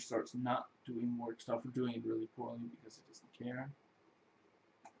 Peter starts not doing work stuff or doing it really poorly because he doesn't care.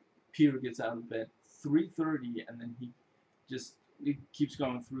 Peter gets out of bed 3:30 and then he keeps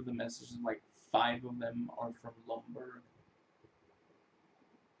going through the messages. Like 5 of them are from Lumbergh.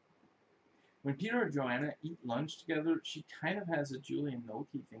 When Peter and Joanna eat lunch together, she kind of has a Julian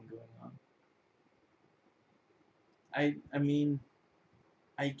Nolke thing going on. I mean,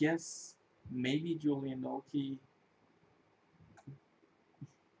 I guess maybe Julian Nolke.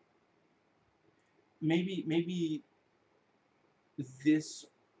 Maybe this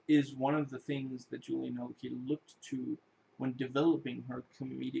is one of the things that Julian Nolke looked to when developing her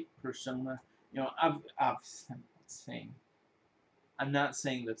comedic persona. You know, I'm not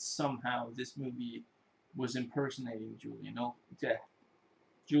saying that somehow this movie was impersonating Julian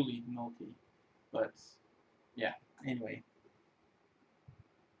Nolke, but yeah. Anyway.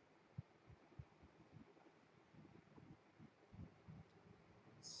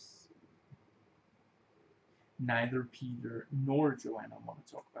 Neither Peter nor Joanna want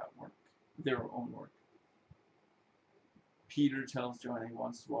to talk about work, their own work. Peter tells Joanna he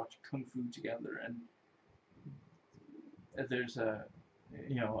wants to watch Kung Fu together, and there's a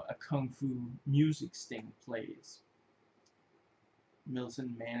Kung Fu music sting plays.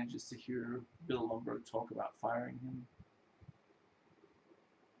 Milton manages to hear Bill Lumbergh talk about firing him.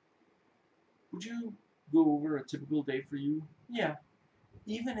 Would you go over a typical day for you? Yeah.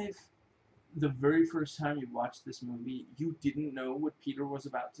 Even if the very first time you watched this movie, you didn't know what Peter was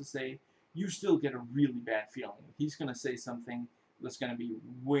about to say, you still get a really bad feeling. He's going to say something that's going to be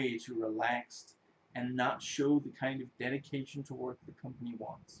way too relaxed and not show the kind of dedication to work the company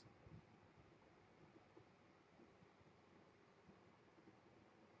wants.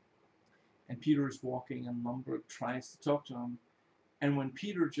 And Peter is walking, and Lumbergh tries to talk to him. And when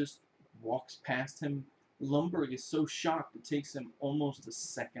Peter just walks past him, Lumbergh is so shocked it takes him almost a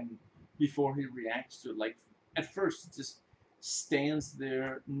second before he reacts to it. Like, at first, it just stands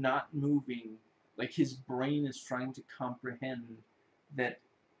there, not moving, like his brain is trying to comprehend that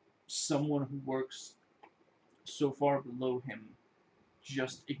someone who works so far below him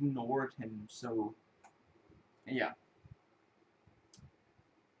just ignored him. So, yeah.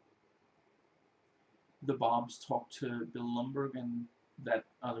 The Bobs talk to Bill Lumbergh and that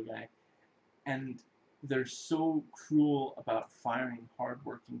other guy, and they're so cruel about firing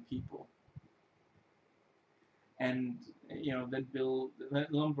hardworking people. And then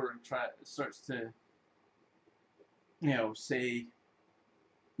Lumbergh starts to say,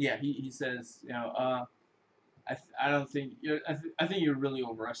 yeah, he says, I don't think I think you're really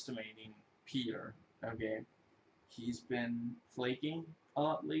overestimating Peter. Okay, he's been flaking a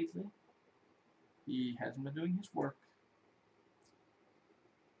lot lately. He hasn't been doing his work.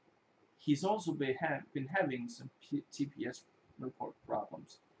 He's also been having some TPS report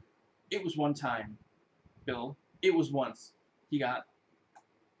problems. It was one time, Bill. It was once. He got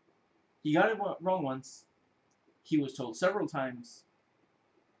it wrong once. He was told several times.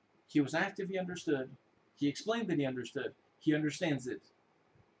 He was asked if he understood. He explained that he understood. He understands it.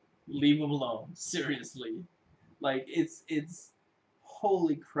 Leave him alone. Seriously. Like, it's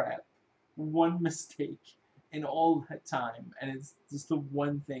holy crap. One mistake in all that time, and it's just the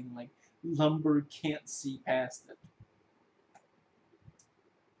one thing, like, Lumbergh can't see past it.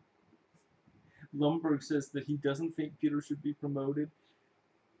 Lumbergh says that he doesn't think Peter should be promoted,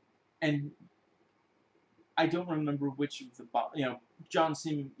 and I don't remember which of the Bob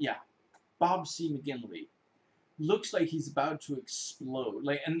C. McGinley looks like he's about to explode.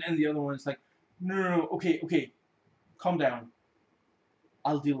 Like, and the other one is like, no, okay, calm down.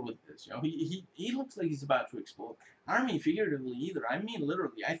 I'll deal with this. You know, he looks like he's about to explode. I don't mean figuratively either. I mean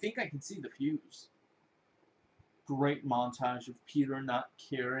literally. I think I can see the fuse. Great montage of Peter not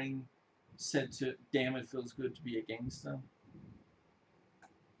caring, said to, damn, it feels good to be a gangster.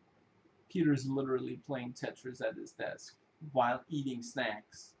 Peter's literally playing Tetris at his desk while eating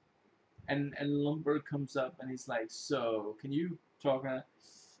snacks. And Lumbergh comes up and he's like, so, can you talk?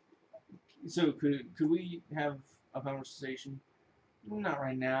 So, could we have a conversation? Not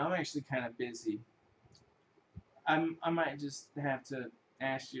right now. I'm actually kind of busy. I might just have to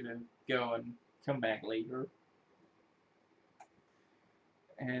ask you to go and come back later.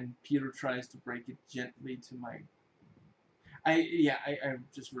 And Peter tries to break it gently to my. I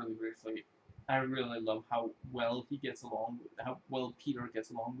just really briefly. I really love how well he gets along, how well Peter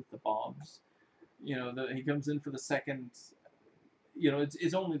gets along with the Bobs. You know, he comes in for the second. You know,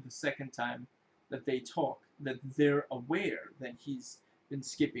 it's only the second time that they talk that they're aware that he's been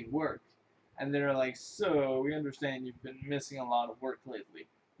skipping work, and they're like, "So we understand you've been missing a lot of work lately."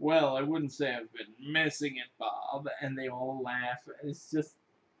 Well, I wouldn't say I've been missing it, Bob. And they all laugh. It's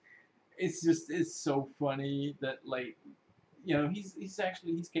so funny that, like, you know, he's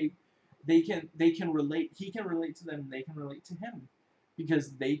actually he's capable. They can relate. He can relate to them. They can relate to him,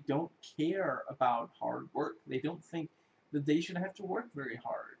 because they don't care about hard work. They don't think that they should have to work very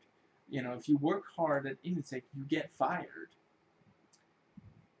hard. You know, if you work hard at Initech, you get fired.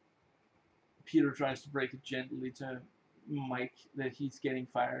 Peter tries to break it gently to Mike that he's getting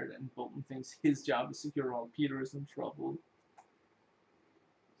fired, and Bolton thinks his job is secure while Peter is in trouble.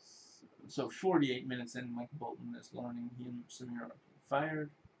 So 48 minutes in, Mike Bolton is learning he and Samir are being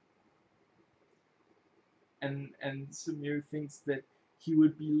fired. And Samir thinks that he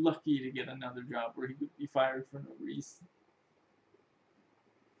would be lucky to get another job where he would be fired for no reason.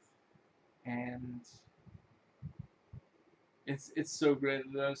 And it's so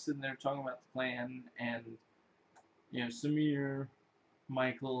great that I was sitting there talking about the plan, and you know, Samir,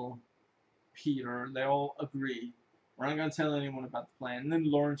 Michael, Peter, they all agree. We're not gonna tell anyone about the plan. And then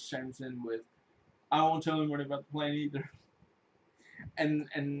Lawrence chimes in with, I won't tell anyone about the plan either. And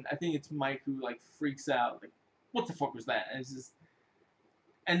I think it's Mike who like freaks out, like, what the fuck was that? And it's just,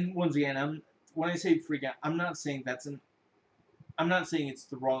 and once again, when I say freak out, I'm not saying it's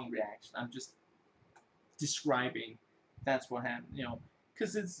the wrong reaction. I'm just describing that's what happened, you know,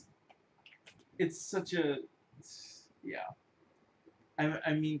 because it's such a yeah.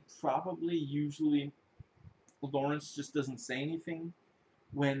 I mean, probably usually Lawrence just doesn't say anything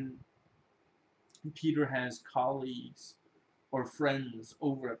when Peter has colleagues or friends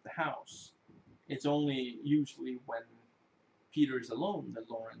over at the house. It's only usually when Peter's alone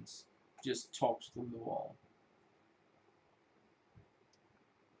that Lawrence just talks through the wall.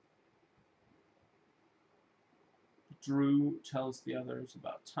 Drew tells the others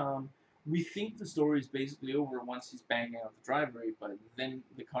about Tom. We think the story is basically over once he's banging out the driveway, but then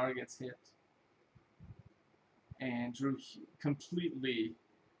the car gets hit. And Drew completely,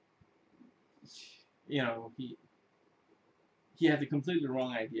 you know, he had the completely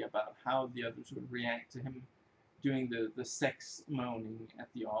wrong idea about how the others would react to him doing the sex moaning at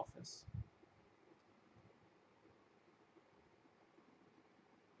the office.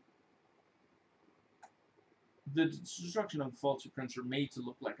 The destruction of the faulty printer made to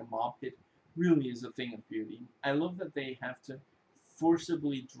look like a mob pit really is a thing of beauty. I love that they have to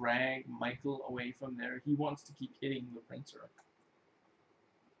forcibly drag Michael away from there. He wants to keep hitting the printer.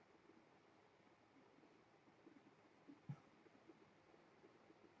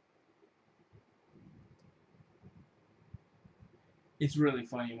 It's really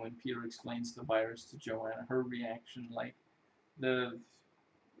funny when Peter explains the virus to Joanna. Her reaction, like the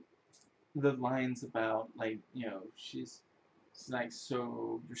the lines about, like, you know, she's like,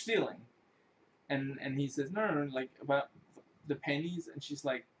 so you're stealing, and he says, no, no, no, like, about the pennies, and she's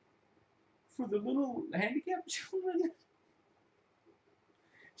like, for the little handicapped children.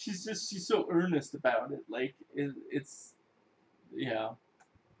 She's so earnest about it, like it's yeah.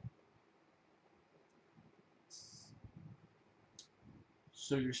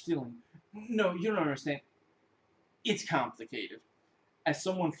 So you're stealing? No, you don't understand. It's complicated. As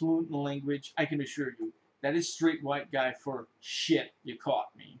someone fluent in the language, I can assure you that is straight white guy for shit. You caught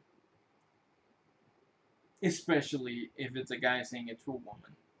me. Especially if it's a guy saying it to a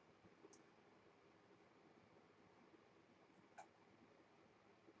woman.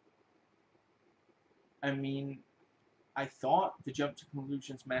 I mean, I thought the jump to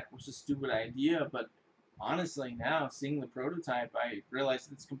conclusions Matt was a stupid idea, but honestly, now seeing the prototype, I realize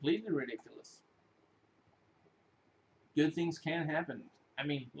it's completely ridiculous. Good things can happen. I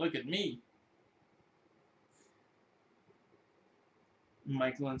mean, look at me.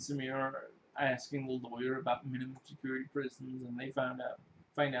 Michael and Samir are asking the lawyer about minimum security prisons, and they find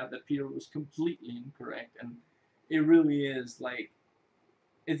out that Peter was completely incorrect, and it really is like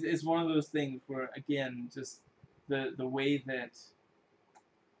it's one of those things where again just the way that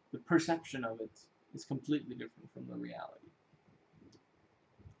the perception of it is completely different from the reality.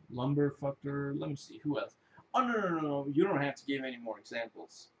 Lumberfucker, let me see, who else? Oh, no, you don't have to give any more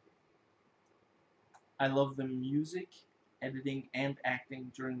examples. I love the music, editing, and acting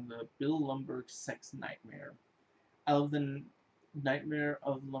during the Bill Lumbergh sex nightmare. I love the nightmare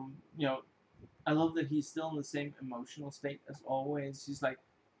of I love that he's still in the same emotional state as always. He's like,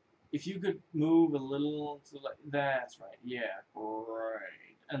 if you could move a little to like, that's right, yeah,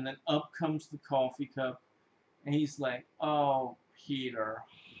 great. And then up comes the coffee cup, and he's like, oh, Peter,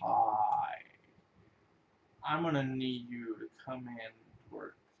 hi. I'm gonna need you to come in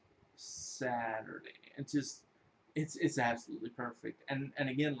work Saturday. It's absolutely perfect. And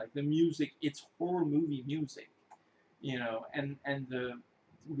again, like the music, it's horror movie music, and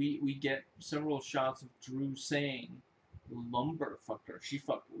we get several shots of Drew saying lumber fucked her. She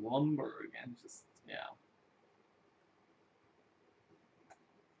fucked Lumbergh and just yeah.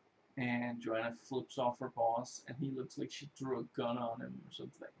 And Joanna flips off her boss and he looks like she threw a gun on him or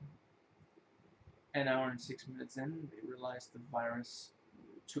something. An hour and 6 minutes in, they realize the virus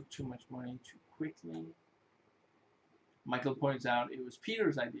took too much money too quickly. Michael points out it was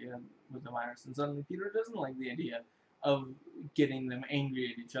Peter's idea with the virus, and suddenly Peter doesn't like the idea of getting them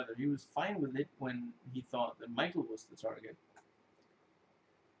angry at each other. He was fine with it when he thought that Michael was the target.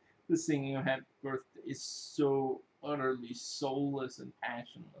 The singing of Happy Birthday is so utterly soulless and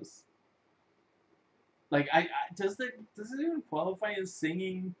passionless. Like, does it even qualify as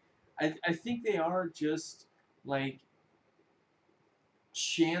singing? I think they are just like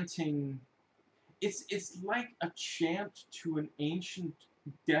chanting. It's like a chant to an ancient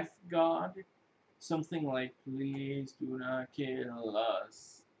death god, something like "Please do not kill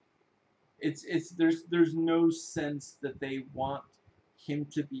us." There's no sense that they want him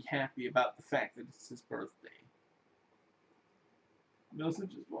to be happy about the fact that it's his birthday. Milton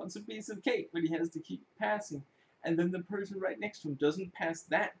just wants a piece of cake, but he has to keep passing, and then the person right next to him doesn't pass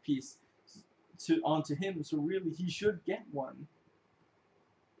that piece onto him, so really he should get one.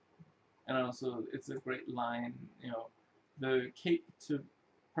 And also, it's a great line, the cake to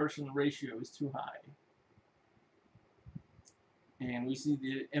person ratio is too high. And we see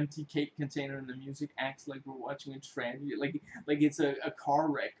the empty cake container and the music acts like we're watching a tragedy, like it's a car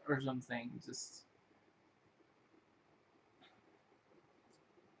wreck or something. Just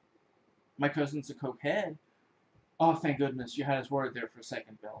my cousin's a cokehead. Oh, thank goodness you had his word there for a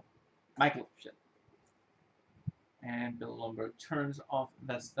second, Bill. Michael, shit. And Bill Lumbergh turns off.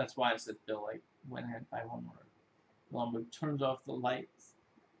 That's why I said Bill. I went ahead by one word. Lumbergh turns off the lights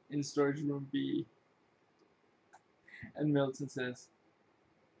in storage room B, and Milton says,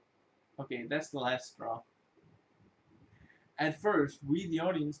 "Okay, that's the last straw." At first, we, the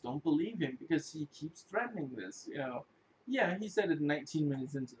audience, don't believe him because he keeps threatening this. Yeah, he said it 19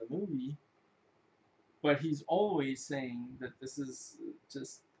 minutes into the movie, but he's always saying that this is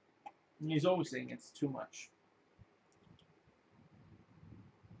just. He's always saying it's too much.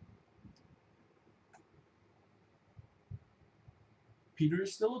 Peter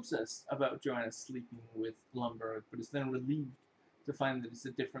is still obsessed about Joanna sleeping with Lumbergh, but is then relieved to find that it's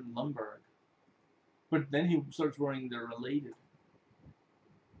a different Lumbergh. But then he starts worrying they're related.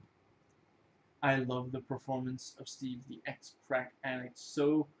 I love the performance of Steve, the ex-crack addict,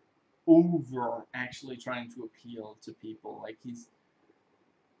 so over actually trying to appeal to people. Like he's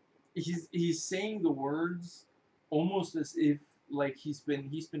saying the words almost as if like he's been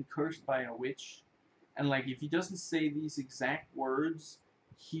cursed by a witch, and like if he doesn't say these exact words,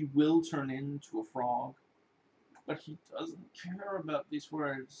 he will turn into a frog. But he doesn't care about these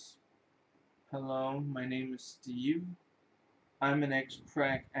words. Hello, my name is Steve. I'm an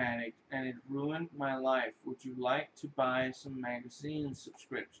ex-crack addict, and it ruined my life. Would you like to buy some magazine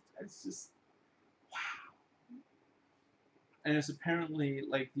subscriptions? It's just wow. And it's apparently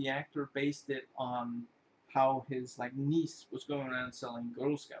like the actor based it on how his like niece was going around selling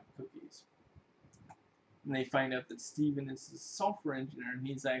Girl Scout cookies. And they find out that Steven is a software engineer, and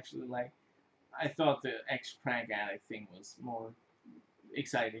he's actually like, I thought the ex-crack addict thing was more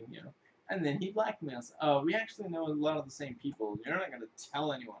exciting. And then he blackmails. Oh, we actually know a lot of the same people. You're not going to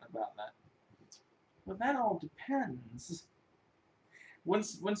tell anyone about that. Well, that all depends.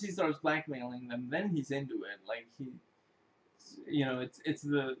 Once he starts blackmailing them, then he's into it. Like it's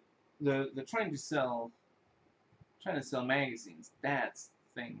the trying to sell magazines. That's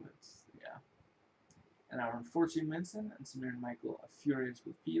the thing. That's yeah. An hour and 14 minutes in, and Samir and Michael are furious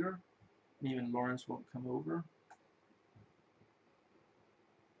with Peter, and even Lawrence won't come over.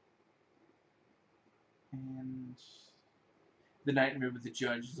 And the nightmare with the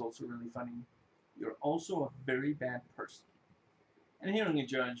judge is also really funny. You're also a very bad person. And hearing a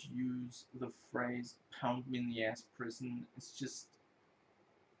judge use the phrase "pound me in the ass prison" it's just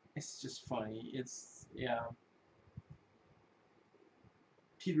funny. It's, yeah.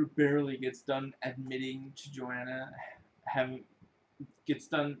 Peter barely gets done admitting to Joanna gets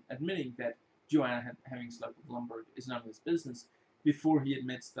done admitting that Joanna having slept with Lumbergh is none of his business before he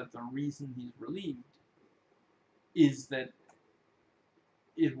admits that the reason he's relieved is that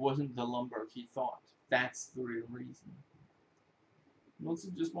it wasn't the Lumbergh he thought. That's the real reason.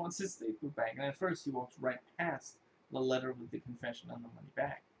 Milton just wants his stapler back, and at first he walks right past the letter with the confession and the money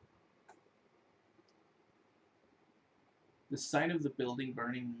back. The sight of the building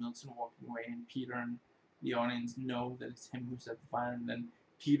burning and Milton walking away, and Peter and the audience know that it's him who set the fire, and then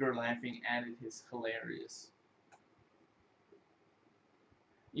Peter laughing at it is hilarious.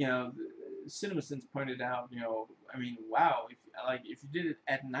 You know, CinemaSins pointed out, I mean, wow, if you did it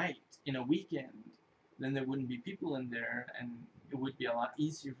at night in a weekend, then there wouldn't be people in there, and it would be a lot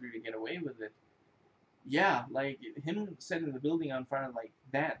easier for you to get away with it. Yeah, like, him setting the building on fire like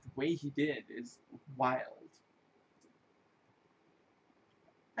that, the way he did, is wild.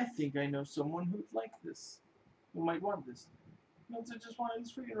 I think I know someone who'd like this, who might want this. Milton just wanted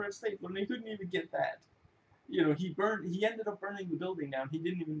his freaking red stapler, and he couldn't even get that. He ended up burning the building down. He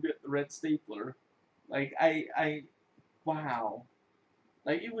didn't even get the red stapler. Like, wow.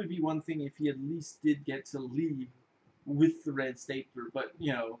 Like, it would be one thing if he at least did get to leave with the red stapler, but,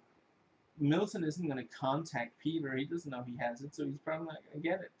 Milton isn't going to contact Peter. He doesn't know he has it, so he's probably not going to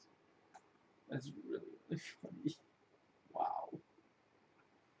get it. That's really, really funny. Wow.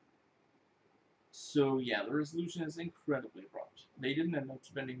 So, yeah, the resolution is incredibly abrupt. They didn't end up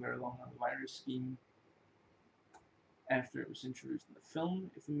spending very long on the virus scheme after it was introduced in the film.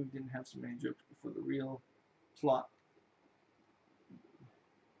 If the movie didn't have so many jokes before the real plot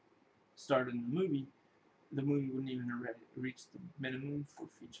started in the movie wouldn't even have reached the minimum for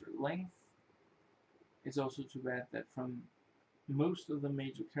feature length. It's also too bad that from most of the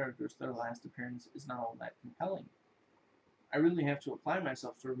major characters, their last appearance is not all that compelling. I really have to apply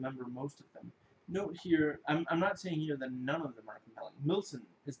myself to remember most of them. Note here, I'm not saying here that none of them are compelling. Milton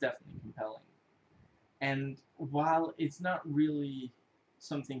is definitely compelling. And while it's not really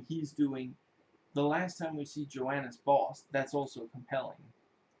something he's doing, the last time we see Joanna's boss, that's also compelling.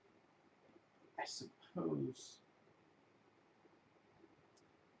 I suppose.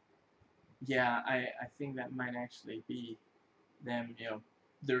 Yeah, I think that might actually be them,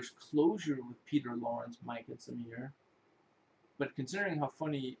 There's closure with Peter, Lawrence, Mike, and Samir. But considering how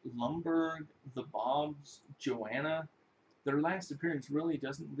funny Lumbergh, the Bobs, Joanna, their last appearance really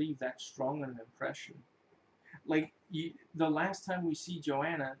doesn't leave that strong an impression. Like, the last time we see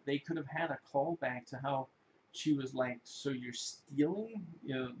Joanna, they could have had a callback to how she was like, so you're stealing?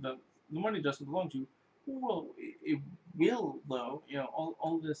 The money doesn't belong to you. Well, it will, though.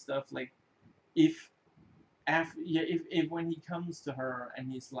 All this stuff, like, if when he comes to her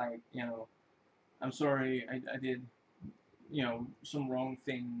and he's like, I'm sorry, I did, some wrong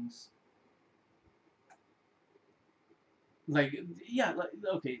things. Like, yeah, like,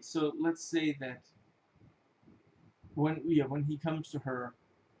 okay, so let's say that when he comes to her,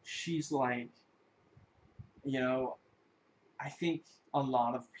 she's like, I think a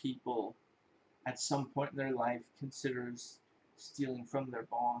lot of people at some point in their life considers stealing from their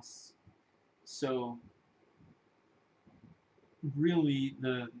boss. So really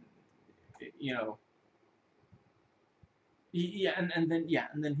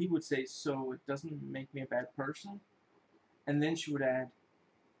and then he would say, so it doesn't make me a bad person? And then she would add,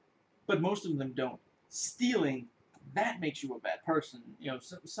 but most of them don't. Stealing, that makes you a bad person.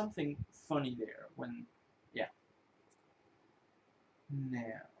 Something funny there when, yeah. Now,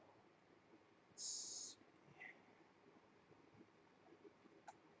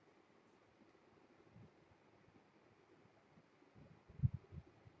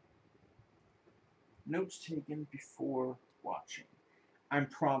 notes taken before watching. I'm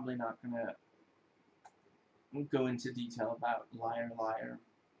probably not going to go into detail about Liar Liar.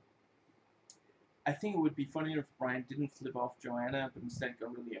 I think it would be funnier if Brian didn't flip off Joanna, but instead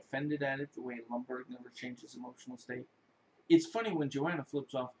got really offended at it, the way Lumbergh never changed his emotional state. It's funny when Joanna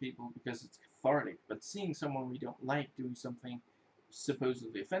flips off people because it's cathartic, but seeing someone we don't like doing something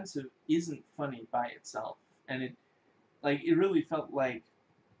supposedly offensive isn't funny by itself. And it really felt like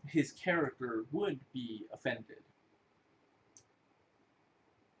his character would be offended.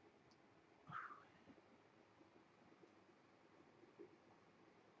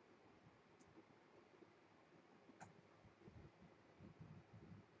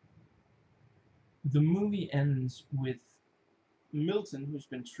 The movie ends with Milton, who's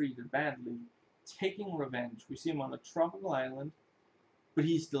been treated badly, taking revenge. We see him on a tropical island, but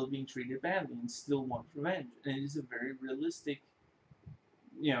he's still being treated badly and still wants revenge. And it is a very realistic,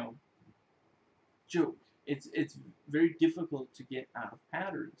 you know, joke. It's very difficult to get out of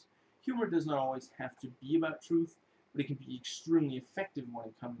patterns. Humor does not always have to be about truth, but it can be extremely effective when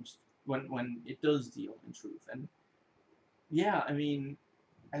it comes when it does deal in truth. And yeah, I mean,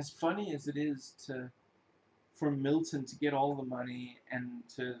 as funny as it is to for Milton to get all the money and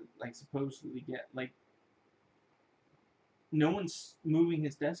to like supposedly get like no one's moving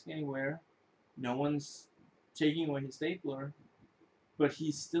his desk anywhere, no one's taking away his stapler, but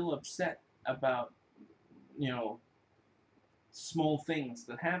he's still upset about you know small things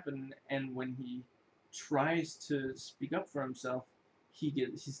that happen, and when he tries to speak up for himself, he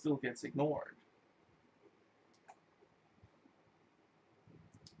still gets ignored.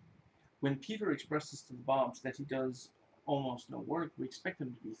 When Peter expresses to the Bobs that he does almost no work, we expect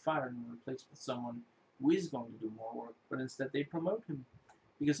him to be fired and replaced with someone who is going to do more work, but instead they promote him,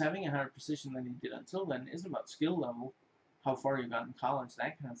 because having a higher position than he did until then isn't about skill level, how far you got in college,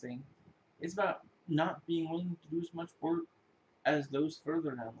 that kind of thing. It's about not being willing to do as much work as those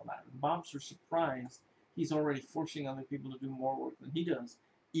further down the ladder. The Bobs are surprised he's already forcing other people to do more work than he does,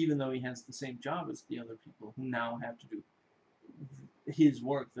 even though he has the same job as the other people who now have to do his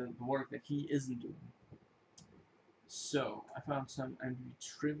work, the work that he isn't doing. So, I found some IMDb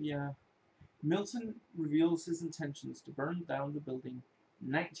trivia. Milton reveals his intentions to burn down the building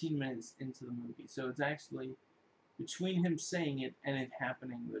 19 minutes into the movie. So it's actually between him saying it and it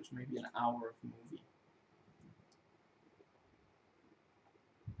happening, there's maybe an hour of movie.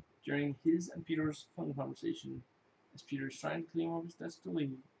 During his and Peter's phone conversation, as Peter's trying to clean off his desk to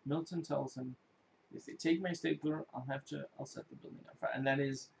leave, Milton tells him, "If they take my stapler, I'll set the building on fire." And that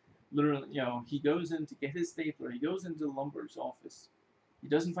is literally, he goes in to get his stapler. He goes into Lumbergh's office. He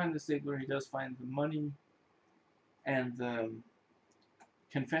doesn't find the stapler. He does find the money and the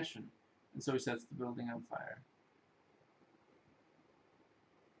confession, and so he sets the building on fire.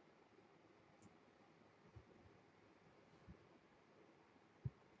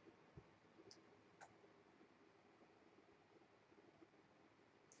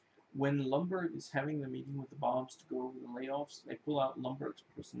 When Lumbergh is having the meeting with the Bobs to go over the layoffs, they pull out Lumbergh's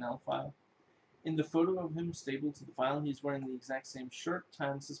personnel file. In the photo of him stapled to the file, he's wearing the exact same shirt, tie,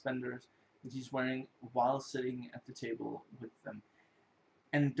 and suspenders that he's wearing while sitting at the table with them.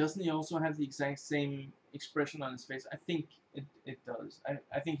 And doesn't he also have the exact same expression on his face? I think it does.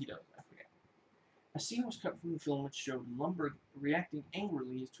 I think he does. I forget. A scene was cut from the film which showed Lumbergh reacting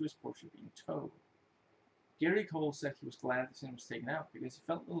angrily to his Porsche being towed. Gary Cole said he was glad the scene was taken out because he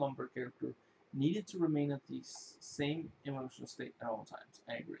felt the Lumbergh character needed to remain at the same emotional state at all times.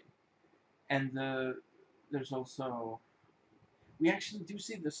 I agree. And there's also, we actually do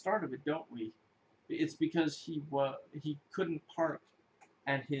see the start of it, don't we? It's because he couldn't park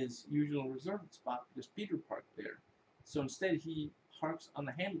at his usual reserved spot because Peter parked there. So instead he parks on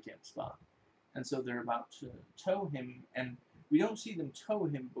the handicapped spot. And so they're about to tow him, and we don't see them tow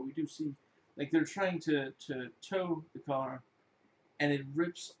him, but we do see, like, they're trying to tow the car, and it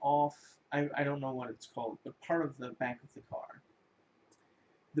rips off, I don't know what it's called, but part of the back of the car.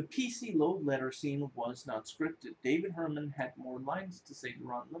 The PC load letter scene was not scripted. David Herman had more lines to say to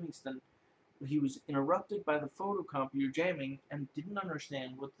Ron Livingston, but he was interrupted by the photocopier jamming and didn't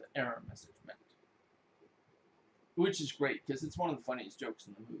understand what the error message meant. Which is great, because it's one of the funniest jokes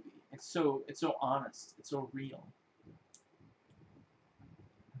in the movie. It's so honest. It's so real.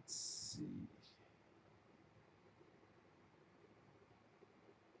 Let's see.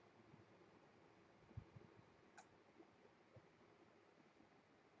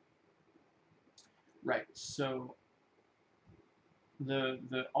 Right, so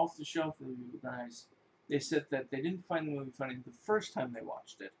the off-the-shelf review guys, they said that they didn't find the movie funny the first time they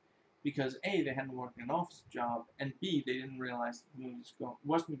watched it, because A, they hadn't worked in an office job, and B, they didn't realize that the movie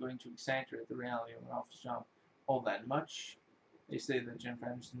wasn't going to exaggerate the reality of an office job all that much. They say that Jennifer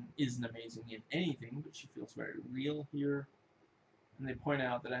Aniston isn't amazing in anything, but she feels very real here. And they point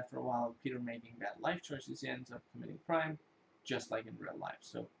out that after a while of Peter making bad life choices, he ends up committing crime, just like in real life.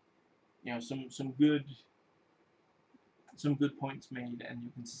 So, some good points made, and you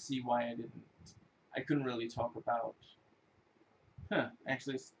can see why I couldn't really talk about.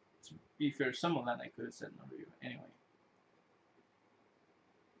 Actually, to be fair, some of that I could have said in the review. Anyway.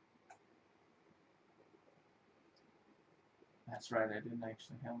 That's right, I didn't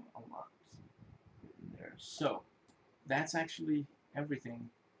actually have a lot in there. So, that's actually everything.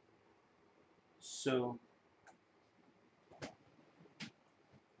 So,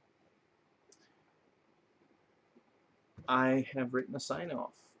 I have written a sign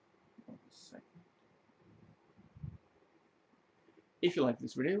off. If you like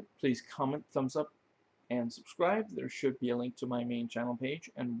this video, please comment, thumbs up, and subscribe. There should be a link to my main channel page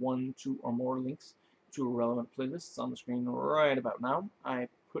and 1, 2, or more links to relevant playlists on the screen right about now. I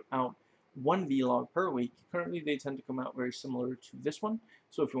put out 1 vlog per week. Currently, they tend to come out very similar to this one.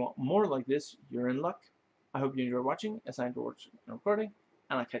 So if you want more like this, you're in luck. I hope you enjoy watching as I enjoy recording,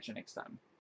 and I'll catch you next time.